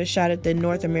wanted a shot at the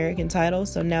North American title.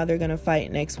 So now they're going to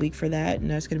fight next week for that, and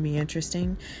that's going to be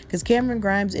interesting because Cameron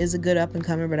Grimes is a good up and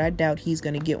comer, but I doubt he's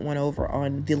going to get one over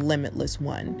on the Limitless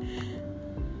one.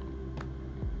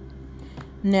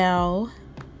 Now,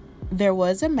 there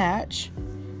was a match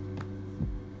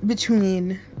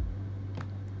between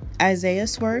Isaiah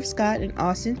Swerve Scott and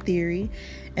Austin Theory,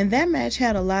 and that match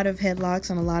had a lot of headlocks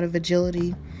and a lot of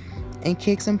agility and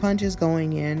kicks and punches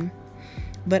going in.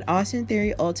 But Austin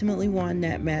Theory ultimately won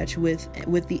that match with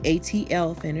the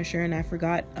ATL finisher, and I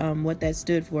forgot what that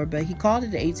stood for, but he called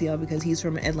it the ATL because he's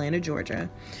from Atlanta, Georgia,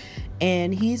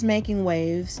 and he's making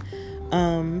waves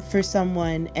for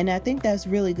someone, and I think that's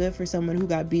really good for someone who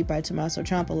got beat by Tommaso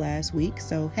Ciampa last week.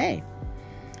 So hey,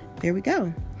 there we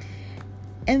go.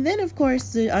 And then, of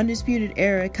course, the Undisputed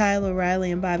Era, Kyle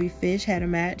O'Reilly and Bobby Fish had a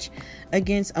match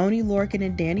against Oney Lorcan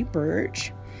and Danny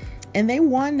Burch. And they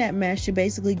won that match to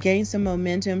basically gain some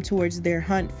momentum towards their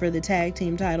hunt for the tag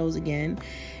team titles again.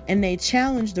 And they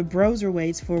challenged the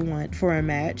Broserweights for a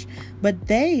match. But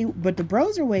the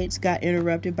Broserweights got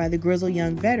interrupted by the Grizzled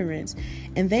Young Veterans.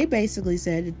 And they basically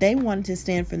said that they wanted to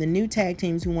stand for the new tag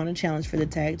teams who want to challenge for the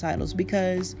tag titles,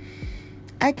 because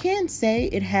I can say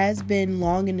it has been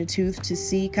long in the tooth to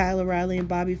see Kyle O'Reilly and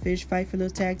Bobby Fish fight for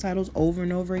those tag titles over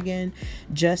and over again,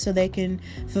 just so they can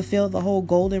fulfill the whole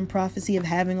golden prophecy of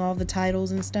having all the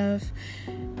titles and stuff.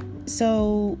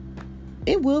 So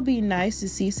it will be nice to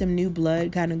see some new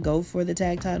blood kind of go for the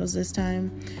tag titles this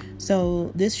time.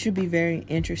 So this should be very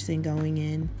interesting going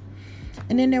in.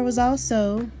 And then there was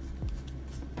also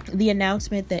the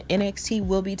announcement that NXT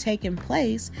will be taking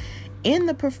place in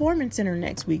the Performance Center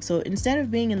next week. So instead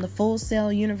of being in the Full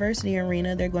Sail University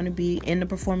Arena, they're going to be in the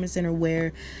Performance Center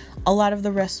where a lot of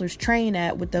the wrestlers train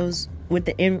at, with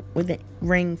the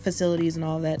ring facilities and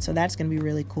all that. So that's going to be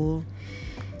really cool.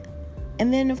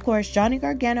 And then, of course, Johnny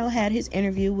Gargano had his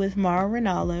interview with Mauro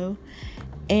Ranallo,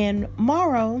 and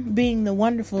Mauro, being the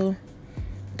wonderful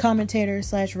commentator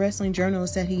 / wrestling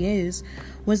journalist that he is,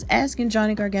 was asking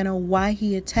Johnny Gargano why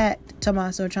he attacked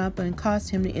Tommaso Ciampa and cost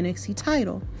him the NXT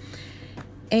title.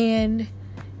 And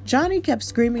Johnny kept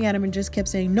screaming at him and just kept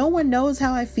saying, no one knows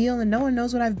how I feel and no one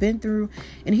knows what I've been through.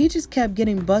 And he just kept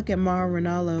getting buck at Mauro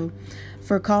Ranallo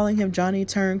for calling him Johnny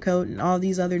Turncoat and all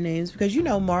these other names, because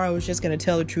Mauro was just going to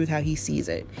tell the truth how he sees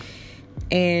it.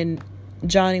 And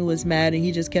Johnny was mad, and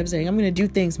he just kept saying, I'm going to do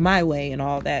things my way and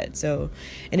all that. So,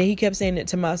 and then he kept saying that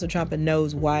Tommaso Ciampa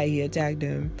knows why he attacked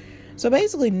him. So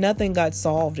basically nothing got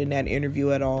solved in that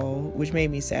interview at all, which made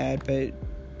me sad.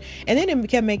 And then it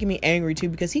kept making me angry too,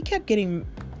 because he kept getting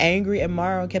angry at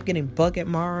Mauro, kept getting buck at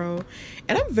Mauro.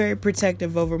 And I'm very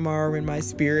protective over Mauro in my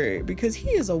spirit, because he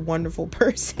is a wonderful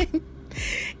person.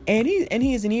 and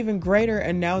he is an even greater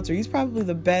announcer. He's probably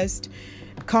the best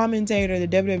commentator the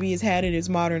WWE has had in its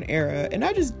modern era. And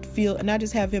I just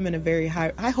have him in a very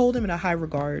high, I hold him in a high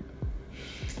regard.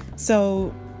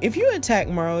 So if you attack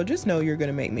Mauro, just know you're going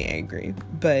to make me angry,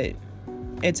 but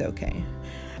it's okay.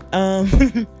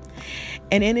 And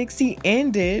NXT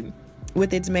ended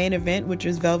with its main event, which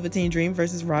was Velveteen Dream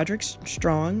versus Roderick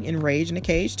Strong in Rage in a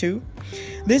Cage 2.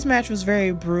 This match was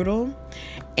very brutal,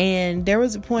 and there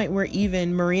was a point where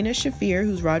even Marina Shafir,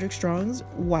 who's Roderick Strong's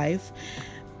wife,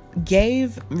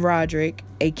 gave Roderick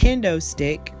a kendo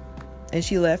stick, and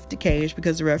she left the cage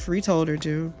because the referee told her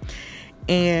to.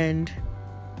 And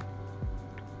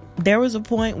there was a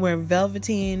point where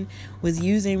Velveteen was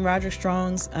using Roderick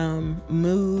Strong's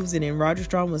moves, and then Roderick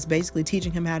Strong was basically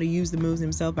teaching him how to use the moves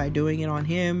himself by doing it on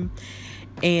him.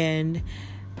 And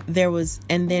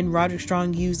then Roderick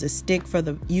Strong used a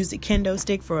kendo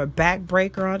stick for a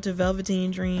backbreaker onto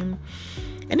Velveteen Dream.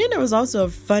 And then there was also a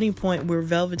funny point where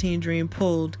Velveteen Dream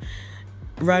pulled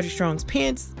Roderick Strong's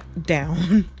pants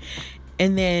down,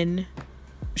 and then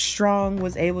Strong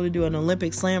was able to do an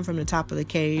Olympic slam from the top of the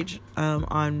cage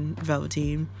on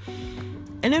Velveteen.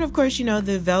 And then, of course, and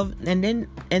then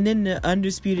the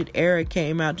Undisputed Era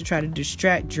came out to try to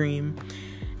distract Dream.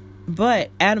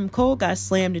 But Adam Cole got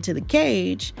slammed into the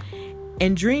cage,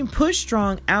 and Dream pushed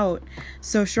Strong out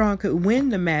so Strong could win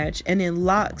the match, and then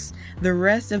locks the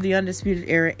rest of the Undisputed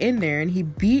Era in there, and he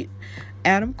beat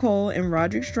Adam Cole and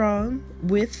Roderick Strong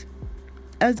with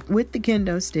the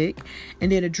kendo stick,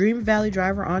 and did a Dream Valley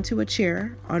driver onto a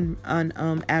chair on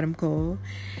Adam Cole.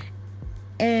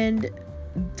 And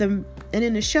then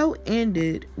the show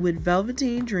ended with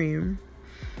Velveteen Dream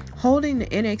holding the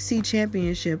NXT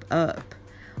Championship up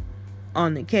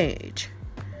on the cage.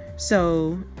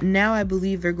 So now I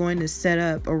believe they're going to set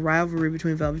up a rivalry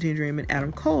between Velveteen Dream and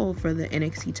Adam Cole for the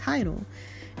NXT title.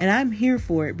 And I'm here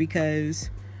for it, because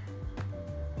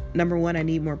number one, I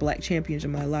need more black champions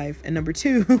in my life. And number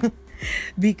two,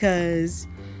 because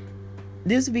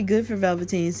this would be good for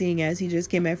Velveteen, seeing as he just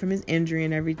came back from his injury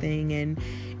and everything. And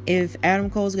if Adam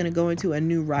Cole's going to go into a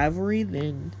new rivalry,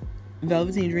 then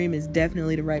Velveteen Dream is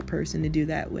definitely the right person to do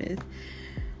that with.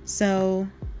 So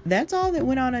that's all that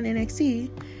went on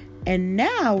NXT. And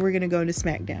now we're going to go to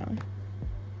SmackDown.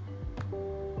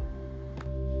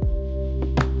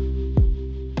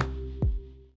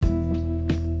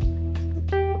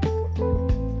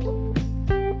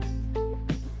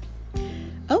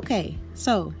 Okay,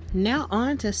 so now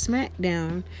on to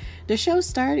SmackDown. The show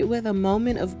started with a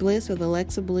moment of bliss with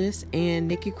Alexa Bliss and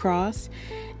Nikki Cross,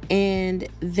 and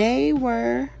they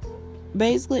were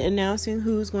basically announcing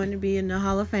who's going to be in the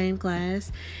Hall of Fame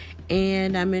class,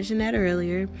 and I mentioned that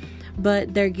earlier.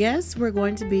 But their guests were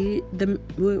going to be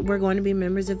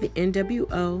members of the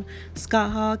NWO,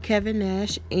 Scott Hall, Kevin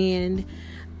Nash, and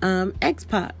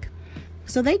X-Pac.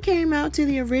 So they came out to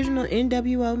the original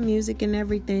NWO music and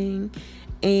everything,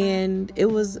 and it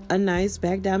was a nice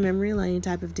back down memory lane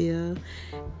type of deal.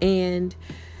 And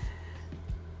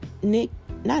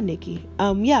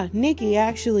Nikki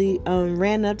actually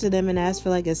ran up to them and asked for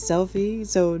like a selfie,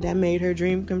 so that made her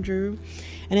dream come true.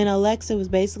 And then Alexa was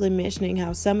basically mentioning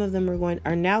how some of them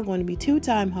are now going to be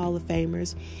 2-time Hall of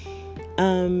Famers,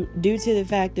 due to the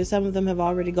fact that some of them have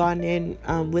already gone in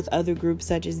with other groups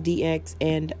such as DX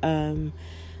and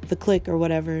the Clique or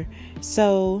whatever.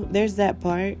 So there's that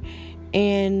part.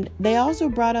 And they also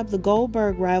brought up the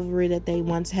Goldberg rivalry that they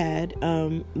once had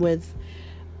with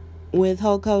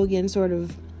Hulk Hogan sort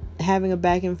of having a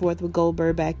back and forth with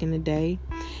Goldberg back in the day.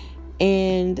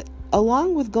 And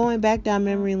along with going back down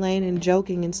memory lane and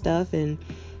joking and stuff, and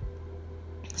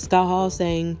Scott Hall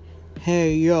saying,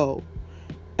 "Hey, yo."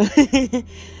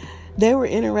 They were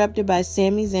interrupted by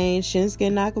Sami Zayn,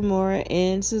 Shinsuke Nakamura,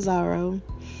 and Cesaro.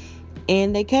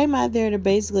 And they came out there to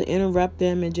basically interrupt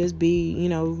them and just be,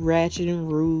 ratchet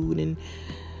and rude and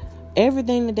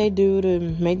everything that they do to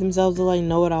make themselves look like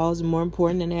know-it-alls and more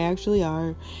important than they actually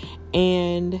are.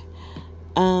 And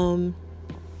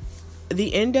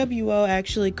the NWO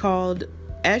actually called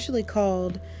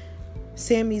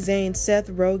Sami Zayn Seth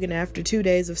Rogen after 2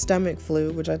 days of stomach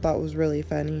flu, which I thought was really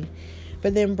funny.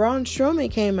 But then Braun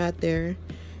Strowman came out there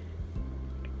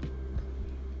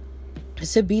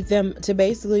to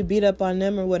basically beat up on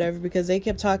them or whatever, because they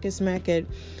kept talking smack at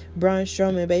Braun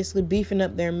Strowman, basically beefing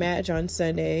up their match on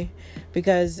Sunday,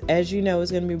 because as you know,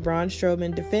 it's going to be Braun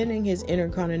Strowman defending his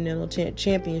Intercontinental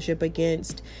Championship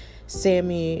against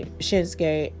Sami,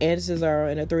 Shinsuke, and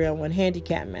Cesaro in a 3-on-1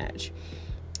 handicap match.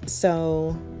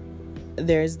 So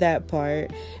there's that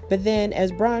part. But then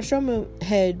as Braun Strowman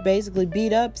had basically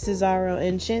beat up Cesaro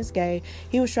and Shinsuke,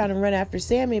 he was trying to run after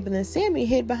Sami, but then Sami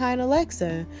hid behind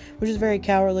Alexa, which is a very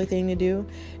cowardly thing to do.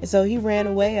 And so he ran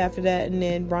away after that, and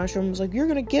then Braun Strowman was like, "You're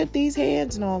gonna get these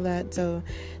hands," and all that. So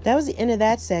that was the end of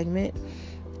that segment.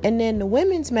 And then the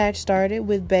women's match started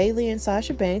with Bayley and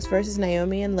Sasha Banks versus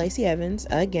Naomi and Lacey Evans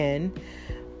again,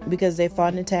 because they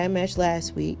fought in a tag match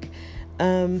last week.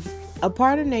 A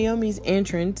part of Naomi's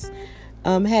entrance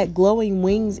had glowing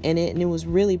wings in it, and it was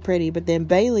really pretty. But then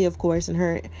Bayley, of course, in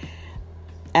her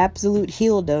absolute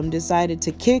heeldom, decided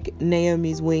to kick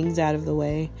Naomi's wings out of the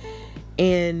way.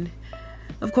 And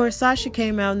of course, Sasha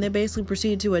came out, and they basically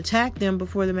proceeded to attack them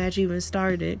before the match even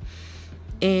started.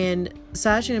 And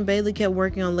Sasha and Bayley kept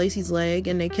working on Lacey's leg,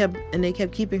 and they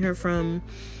kept keeping her from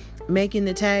making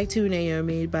the tag to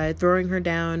Naomi by throwing her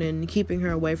down and keeping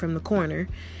her away from the corner.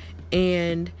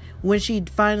 And when she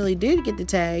finally did get the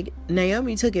tag,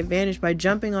 Naomi took advantage by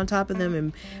jumping on top of them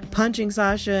and punching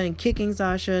Sasha and kicking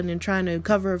Sasha and then trying to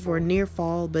cover her for a near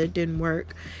fall, but it didn't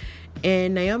work.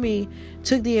 And Naomi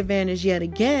took the advantage yet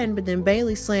again, but then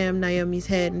Bayley slammed Naomi's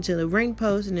head into the ring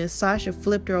post, and then Sasha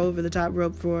flipped her over the top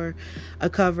rope for a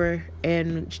cover,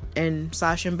 and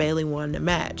Sasha and Bayley won the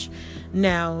match.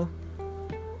 Now,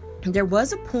 there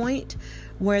was a point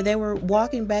where they were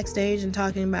walking backstage and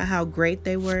talking about how great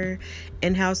they were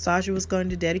and how Sasha was going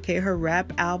to dedicate her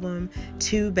rap album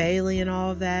to Bayley and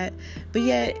all of that. But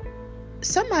yet,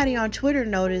 somebody on Twitter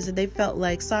noticed that they felt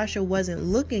like Sasha wasn't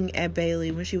looking at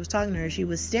Bayley when she was talking to her. She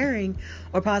was staring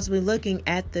or possibly looking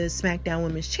at the SmackDown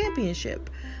Women's Championship.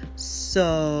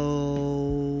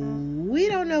 So we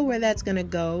don't know where that's going to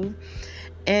go.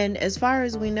 And as far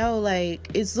as we know,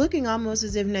 it's looking almost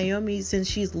as if Naomi, since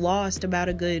she's lost about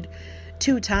a good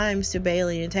 2 times to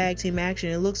Bayley in tag team action,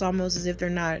 it looks almost as if they're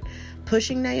not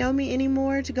pushing Naomi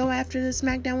anymore to go after the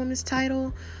SmackDown Women's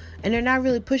title. And they're not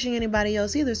really pushing anybody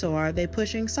else either. So are they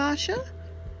pushing Sasha?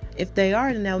 If they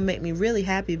are, then that would make me really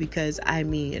happy, because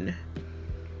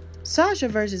Sasha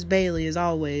versus Bayley is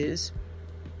always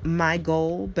my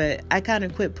goal, but I kind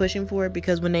of quit pushing for it,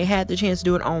 because when they had the chance to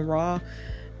do it on Raw,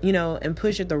 and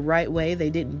push it the right way,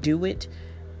 they didn't do it.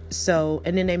 So,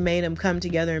 and then they made them come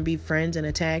together and be friends in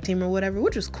a tag team or whatever,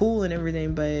 which was cool and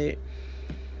everything, but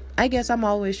I guess I'm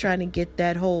always trying to get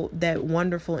that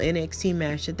wonderful NXT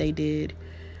match that they did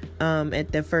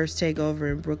at the first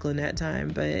takeover in Brooklyn that time,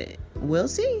 but we'll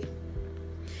see.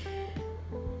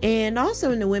 And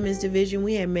also in the women's division,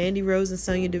 we had Mandy Rose and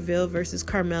Sonya Deville versus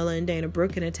Carmella and Dana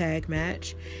Brooke in a tag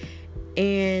match.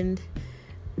 And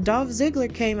Dolph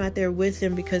Ziggler came out there with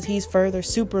him because he's further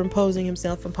superimposing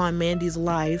himself upon Mandy's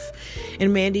life.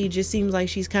 And Mandy just seems like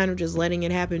she's kind of just letting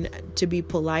it happen to be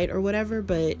polite or whatever.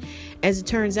 But as it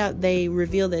turns out, they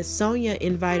revealed that Sonya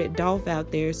invited Dolph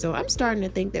out there. So I'm starting to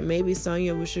think that maybe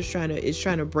Sonya was just trying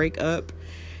to break up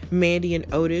Mandy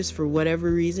and Otis for whatever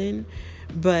reason.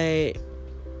 But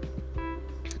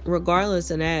regardless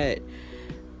of that,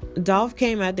 Dolph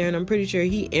came out there, and I'm pretty sure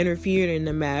he interfered in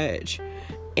the match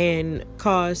and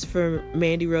caused for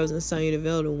Mandy Rose and Sonya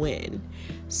Deville to win.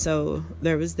 So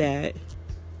there was that.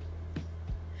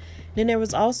 Then there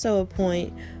was also a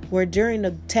point where during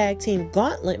the tag team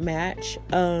gauntlet match,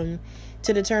 to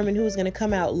determine who was going to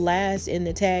come out last in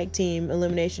the tag team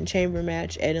elimination chamber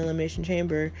match at Elimination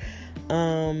Chamber,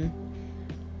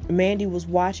 Mandy was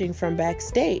watching from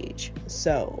backstage.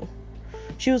 So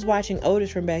she was watching Otis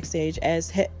from backstage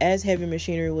as Heavy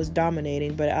Machinery was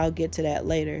dominating, but I'll get to that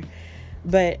later.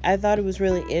 But I thought it was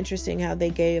really interesting how they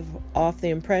gave off the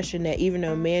impression that even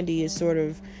though Mandy is sort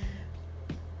of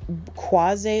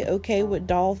quasi okay with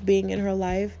Dolph being in her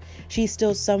life, she's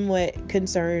still somewhat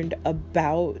concerned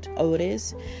about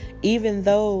Otis, even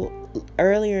though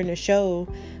earlier in the show,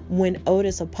 when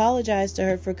Otis apologized to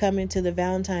her for coming to the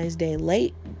Valentine's Day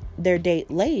their date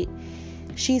late,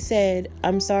 she said,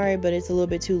 "I'm sorry, but it's a little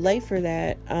bit too late for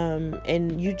that,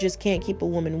 and you just can't keep a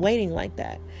woman waiting like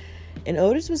that." And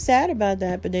Otis was sad about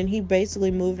that, but then he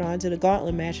basically moved on to the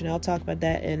gauntlet match, and I'll talk about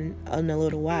that in a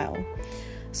little while.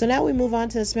 So now we move on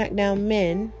to the SmackDown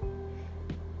men.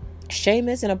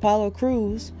 Sheamus and Apollo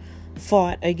Crews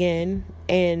fought again,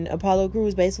 and Apollo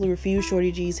Crews basically refused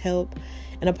Shorty G's help,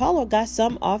 and Apollo got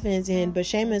some offense in, but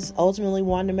Sheamus ultimately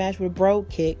won the match with a Brogue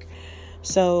Kick.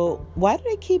 So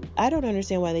I don't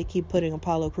understand why they keep putting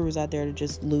Apollo Crews out there to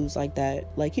just lose like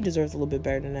that. Like, he deserves a little bit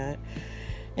better than that.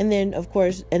 And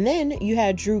then you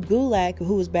had Drew Gulak,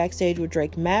 who was backstage with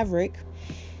Drake Maverick,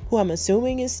 who I'm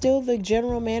assuming is still the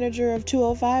general manager of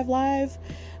 205 Live.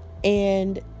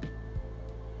 And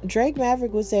Drake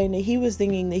Maverick was saying that he was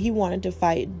thinking that he wanted to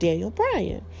fight Daniel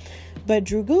Bryan. But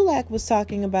Drew Gulak was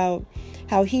talking about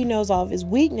how he knows all of his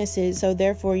weaknesses, so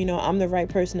therefore, I'm the right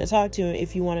person to talk to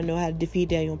if you want to know how to defeat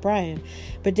Daniel Bryan.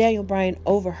 But Daniel Bryan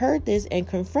overheard this and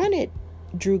confronted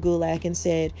Drew Gulak and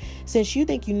said, "Since you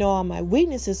think you know all my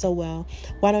weaknesses so well,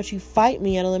 why don't you fight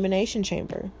me at Elimination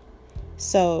Chamber?"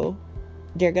 So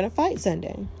they're going to fight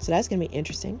Sunday. So that's going to be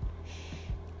interesting.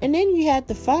 And then you had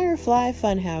the Firefly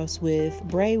Funhouse with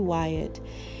Bray Wyatt.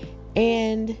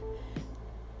 And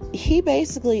he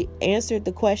basically answered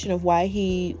the question of why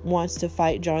he wants to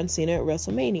fight John Cena at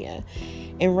WrestleMania.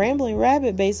 And Rambling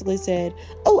Rabbit basically said,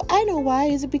 "Oh, I know why.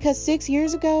 Is it because 6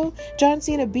 years ago, John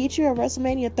Cena beat you at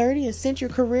WrestleMania 30 and sent your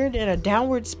career in a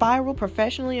downward spiral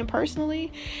professionally and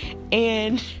personally?"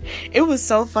 And it was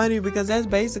so funny because that's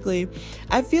basically,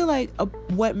 I feel like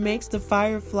what makes the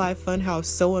Firefly Funhouse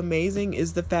so amazing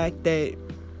is the fact that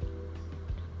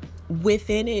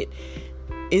within it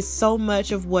is so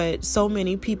much of what so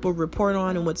many people report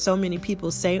on and what so many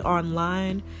people say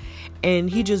online.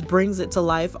 And he just brings it to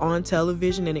life on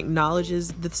television and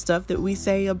acknowledges the stuff that we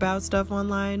say about stuff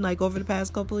online, like over the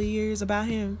past couple of years about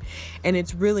him. And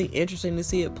it's really interesting to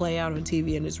see it play out on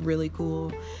TV, and it's really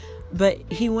cool. But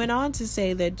he went on to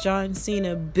say that John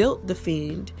Cena built The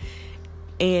Fiend,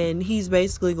 and he's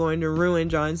basically going to ruin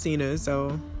John Cena.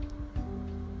 So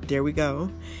there we go.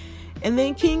 And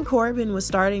then King Corbin was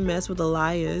starting mess with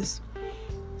Elias,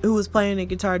 who was playing the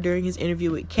guitar during his interview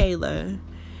with Kayla.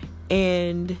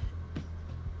 And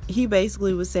he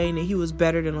basically was saying that he was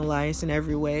better than Elias in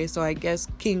every way. So I guess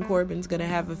King Corbin's going to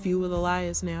have a feud with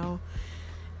Elias now.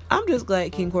 I'm just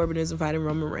glad King Corbin isn't fighting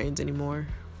Roman Reigns anymore.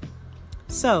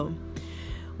 So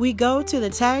we go to the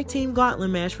tag team gauntlet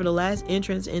match for the last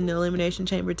entrance in the Elimination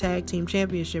Chamber Tag Team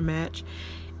Championship match.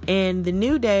 And the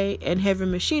New Day and Heavy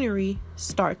Machinery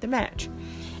start the match.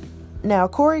 Now,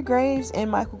 Corey Graves and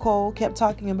Michael Cole kept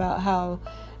talking about how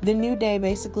the New Day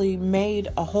basically made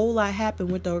a whole lot happen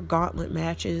with their gauntlet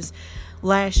matches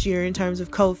last year in terms of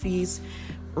Kofi's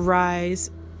rise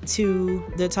to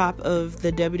the top of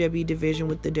the WWE division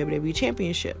with the WWE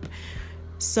Championship.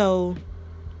 So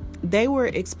they were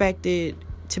expected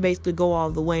to basically go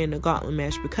all the way in the gauntlet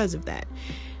match because of that.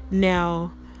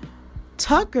 Now,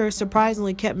 Tucker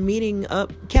surprisingly kept meeting up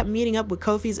with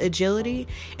Kofi's agility,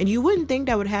 and you wouldn't think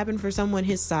that would happen for someone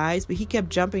his size, but he kept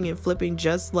jumping and flipping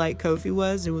just like Kofi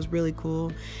was. It was really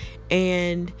cool.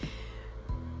 And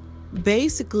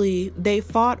basically they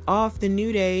fought off the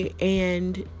New Day,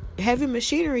 and Heavy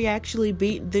Machinery actually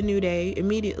beat the New Day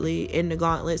immediately in the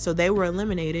gauntlet, so they were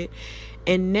eliminated.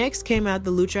 And next came out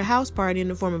the Lucha House Party in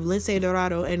the form of Lince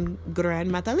Dorado and Gran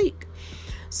Metalik.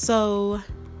 So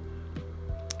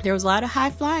there was a lot of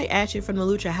high-flying action from the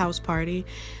Lucha House Party.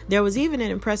 There was even an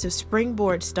impressive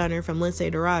springboard stunner from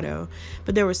Lince Dorado.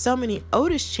 But there were so many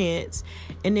Otis chants.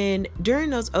 And then during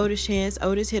those Otis chants,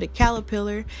 Otis hit a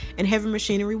caterpillar, and Heavy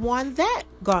Machinery won that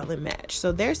gauntlet match.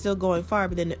 So they're still going far.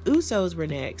 But then the Usos were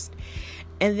next.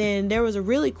 And then there was a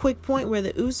really quick point where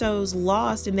the Usos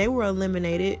lost, and they were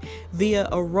eliminated via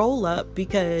a roll-up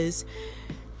because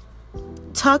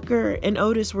Tucker and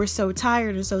Otis were so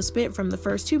tired and so spent from the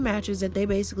first two matches that they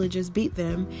basically just beat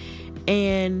them.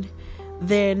 And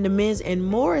Then The Miz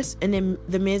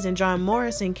and John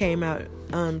Morrison came out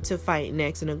to fight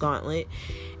next in a gauntlet.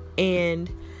 And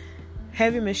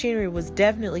Heavy Machinery was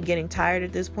definitely getting tired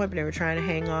at this point, but they were trying to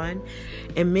hang on.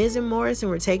 And Miz and Morrison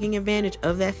were taking advantage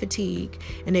of that fatigue,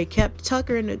 and they kept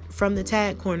Tucker from the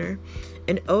tag corner.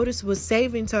 And Otis was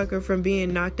saving Tucker from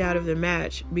being knocked out of the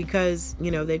match because,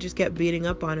 they just kept beating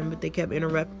up on him,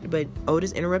 but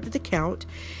Otis interrupted the count.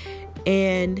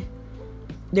 And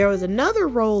there was another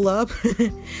roll-up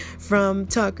from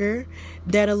Tucker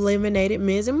that eliminated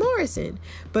Miz and Morrison.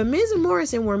 But Miz and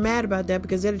Morrison were mad about that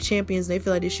because they're the champions. They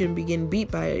feel like they shouldn't be getting beat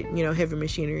by, Heavy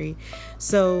Machinery.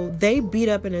 So they beat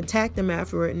up and attacked them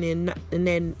afterward. And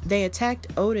then they attacked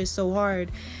Otis so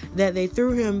hard that they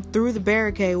threw him through the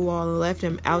barricade wall and left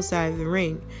him outside of the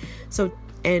ring.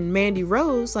 And Mandy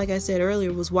Rose, like I said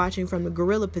earlier, was watching from the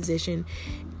gorilla position.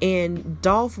 And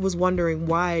Dolph was wondering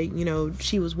why,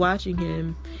 she was watching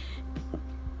him.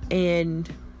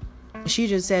 And she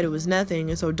just said it was nothing.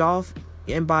 And so Dolph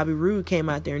and Bobby Roode came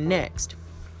out there next.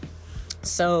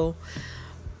 So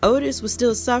Otis was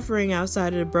still suffering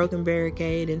outside of the broken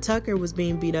barricade. And Tucker was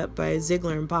being beat up by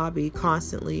Ziggler and Bobby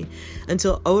constantly.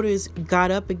 Until Otis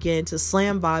got up again to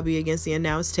slam Bobby against the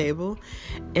announce table.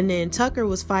 And then Tucker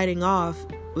was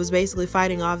basically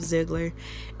fighting off Ziggler.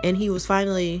 And he was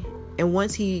finally... And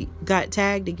once he got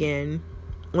tagged again,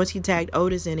 once he tagged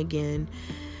Otis in again,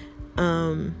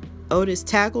 Otis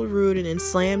tackled Roode and then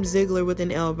slammed Ziggler with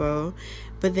an elbow.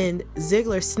 But then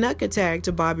Ziggler snuck a tag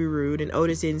to Bobby Roode and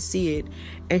Otis didn't see it.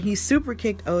 And he super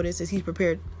kicked Otis as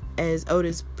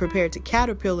Otis prepared to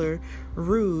caterpillar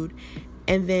Roode.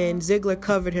 And then Ziggler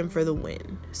covered him for the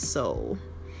win. So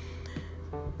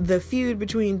the feud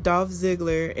between Dolph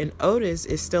Ziggler and Otis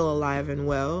is still alive and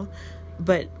well.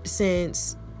 But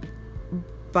since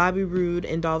Bobby Roode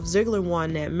and Dolph Ziggler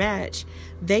won that match,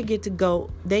 they get to go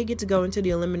into the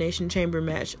Elimination Chamber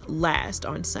match last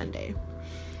on Sunday.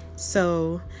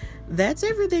 So that's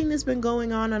everything that's been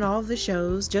going on all of the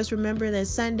shows. Just remember that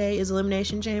Sunday is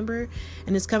Elimination Chamber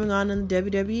and it's coming on the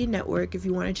WWE Network if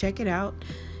you want to check it out.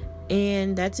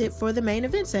 And that's it for the main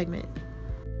event segment.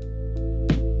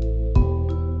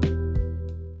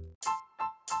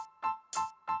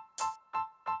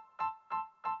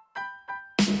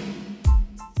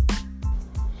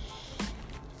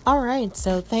 Alright,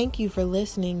 so thank you for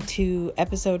listening to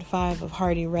episode 5 of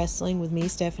Hardy Wrestling with me,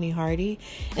 Stephanie Hardy.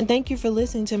 And thank you for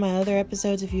listening to my other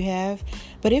episodes if you have.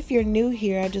 But if you're new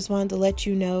here, I just wanted to let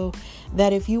you know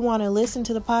that if you want to listen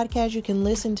to the podcast, you can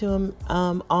listen to them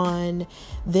on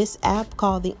this app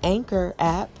called the Anchor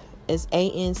app. It's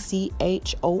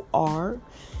ANCHOR.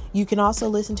 You can also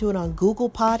listen to it on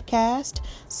Google Podcast,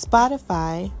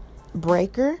 Spotify,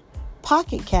 Breaker,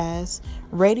 Pocket Cast,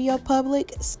 Radio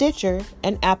Public, Stitcher,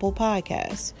 and Apple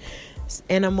Podcasts.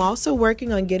 And I'm also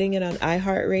working on getting it on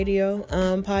iHeartRadio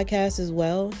podcast as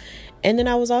well. And then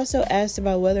I was also asked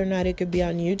about whether or not it could be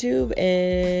on YouTube,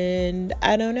 and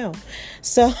I don't know.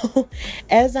 So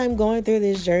as I'm going through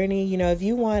this journey, if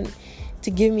you want to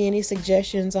give me any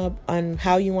suggestions on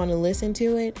how you want to listen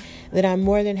to it, then I'm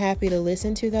more than happy to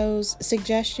listen to those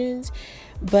suggestions.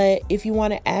 But if you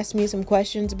want to ask me some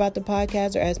questions about the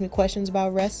podcast or ask me questions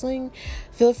about wrestling,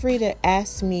 feel free to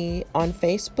ask me on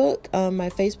Facebook. My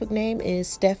Facebook name is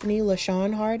Stephanie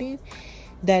LaShawn Hardy.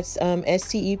 That's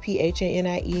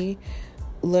STEPHANIE,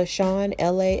 LaShawn,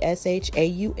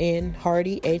 LASHAUN,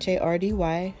 Hardy,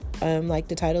 HARDY, like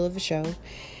the title of the show.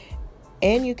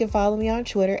 And you can follow me on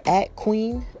Twitter at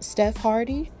Queen Steph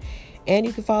Hardy. And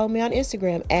you can follow me on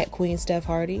Instagram at Queen Steph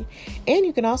Hardy. And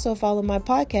you can also follow my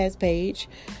podcast page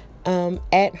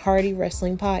at Hardy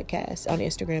Wrestling Podcast on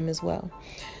Instagram as well.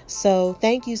 So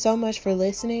thank you so much for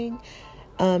listening.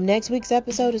 Next week's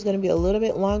episode is going to be a little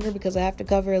bit longer because I have to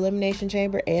cover Elimination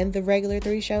Chamber and the regular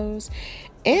 3 shows.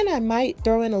 And I might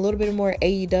throw in a little bit more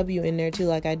AEW in there too,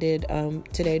 like I did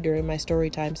today during my story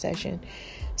time session.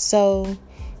 So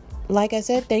like I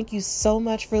said, thank you so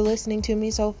much for listening to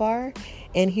me so far.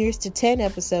 And here's to 10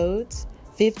 episodes,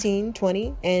 15,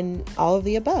 20, and all of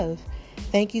the above.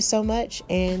 Thank you so much,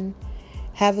 and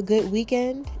have a good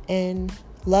weekend, and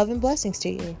love and blessings to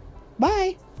you.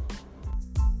 Bye.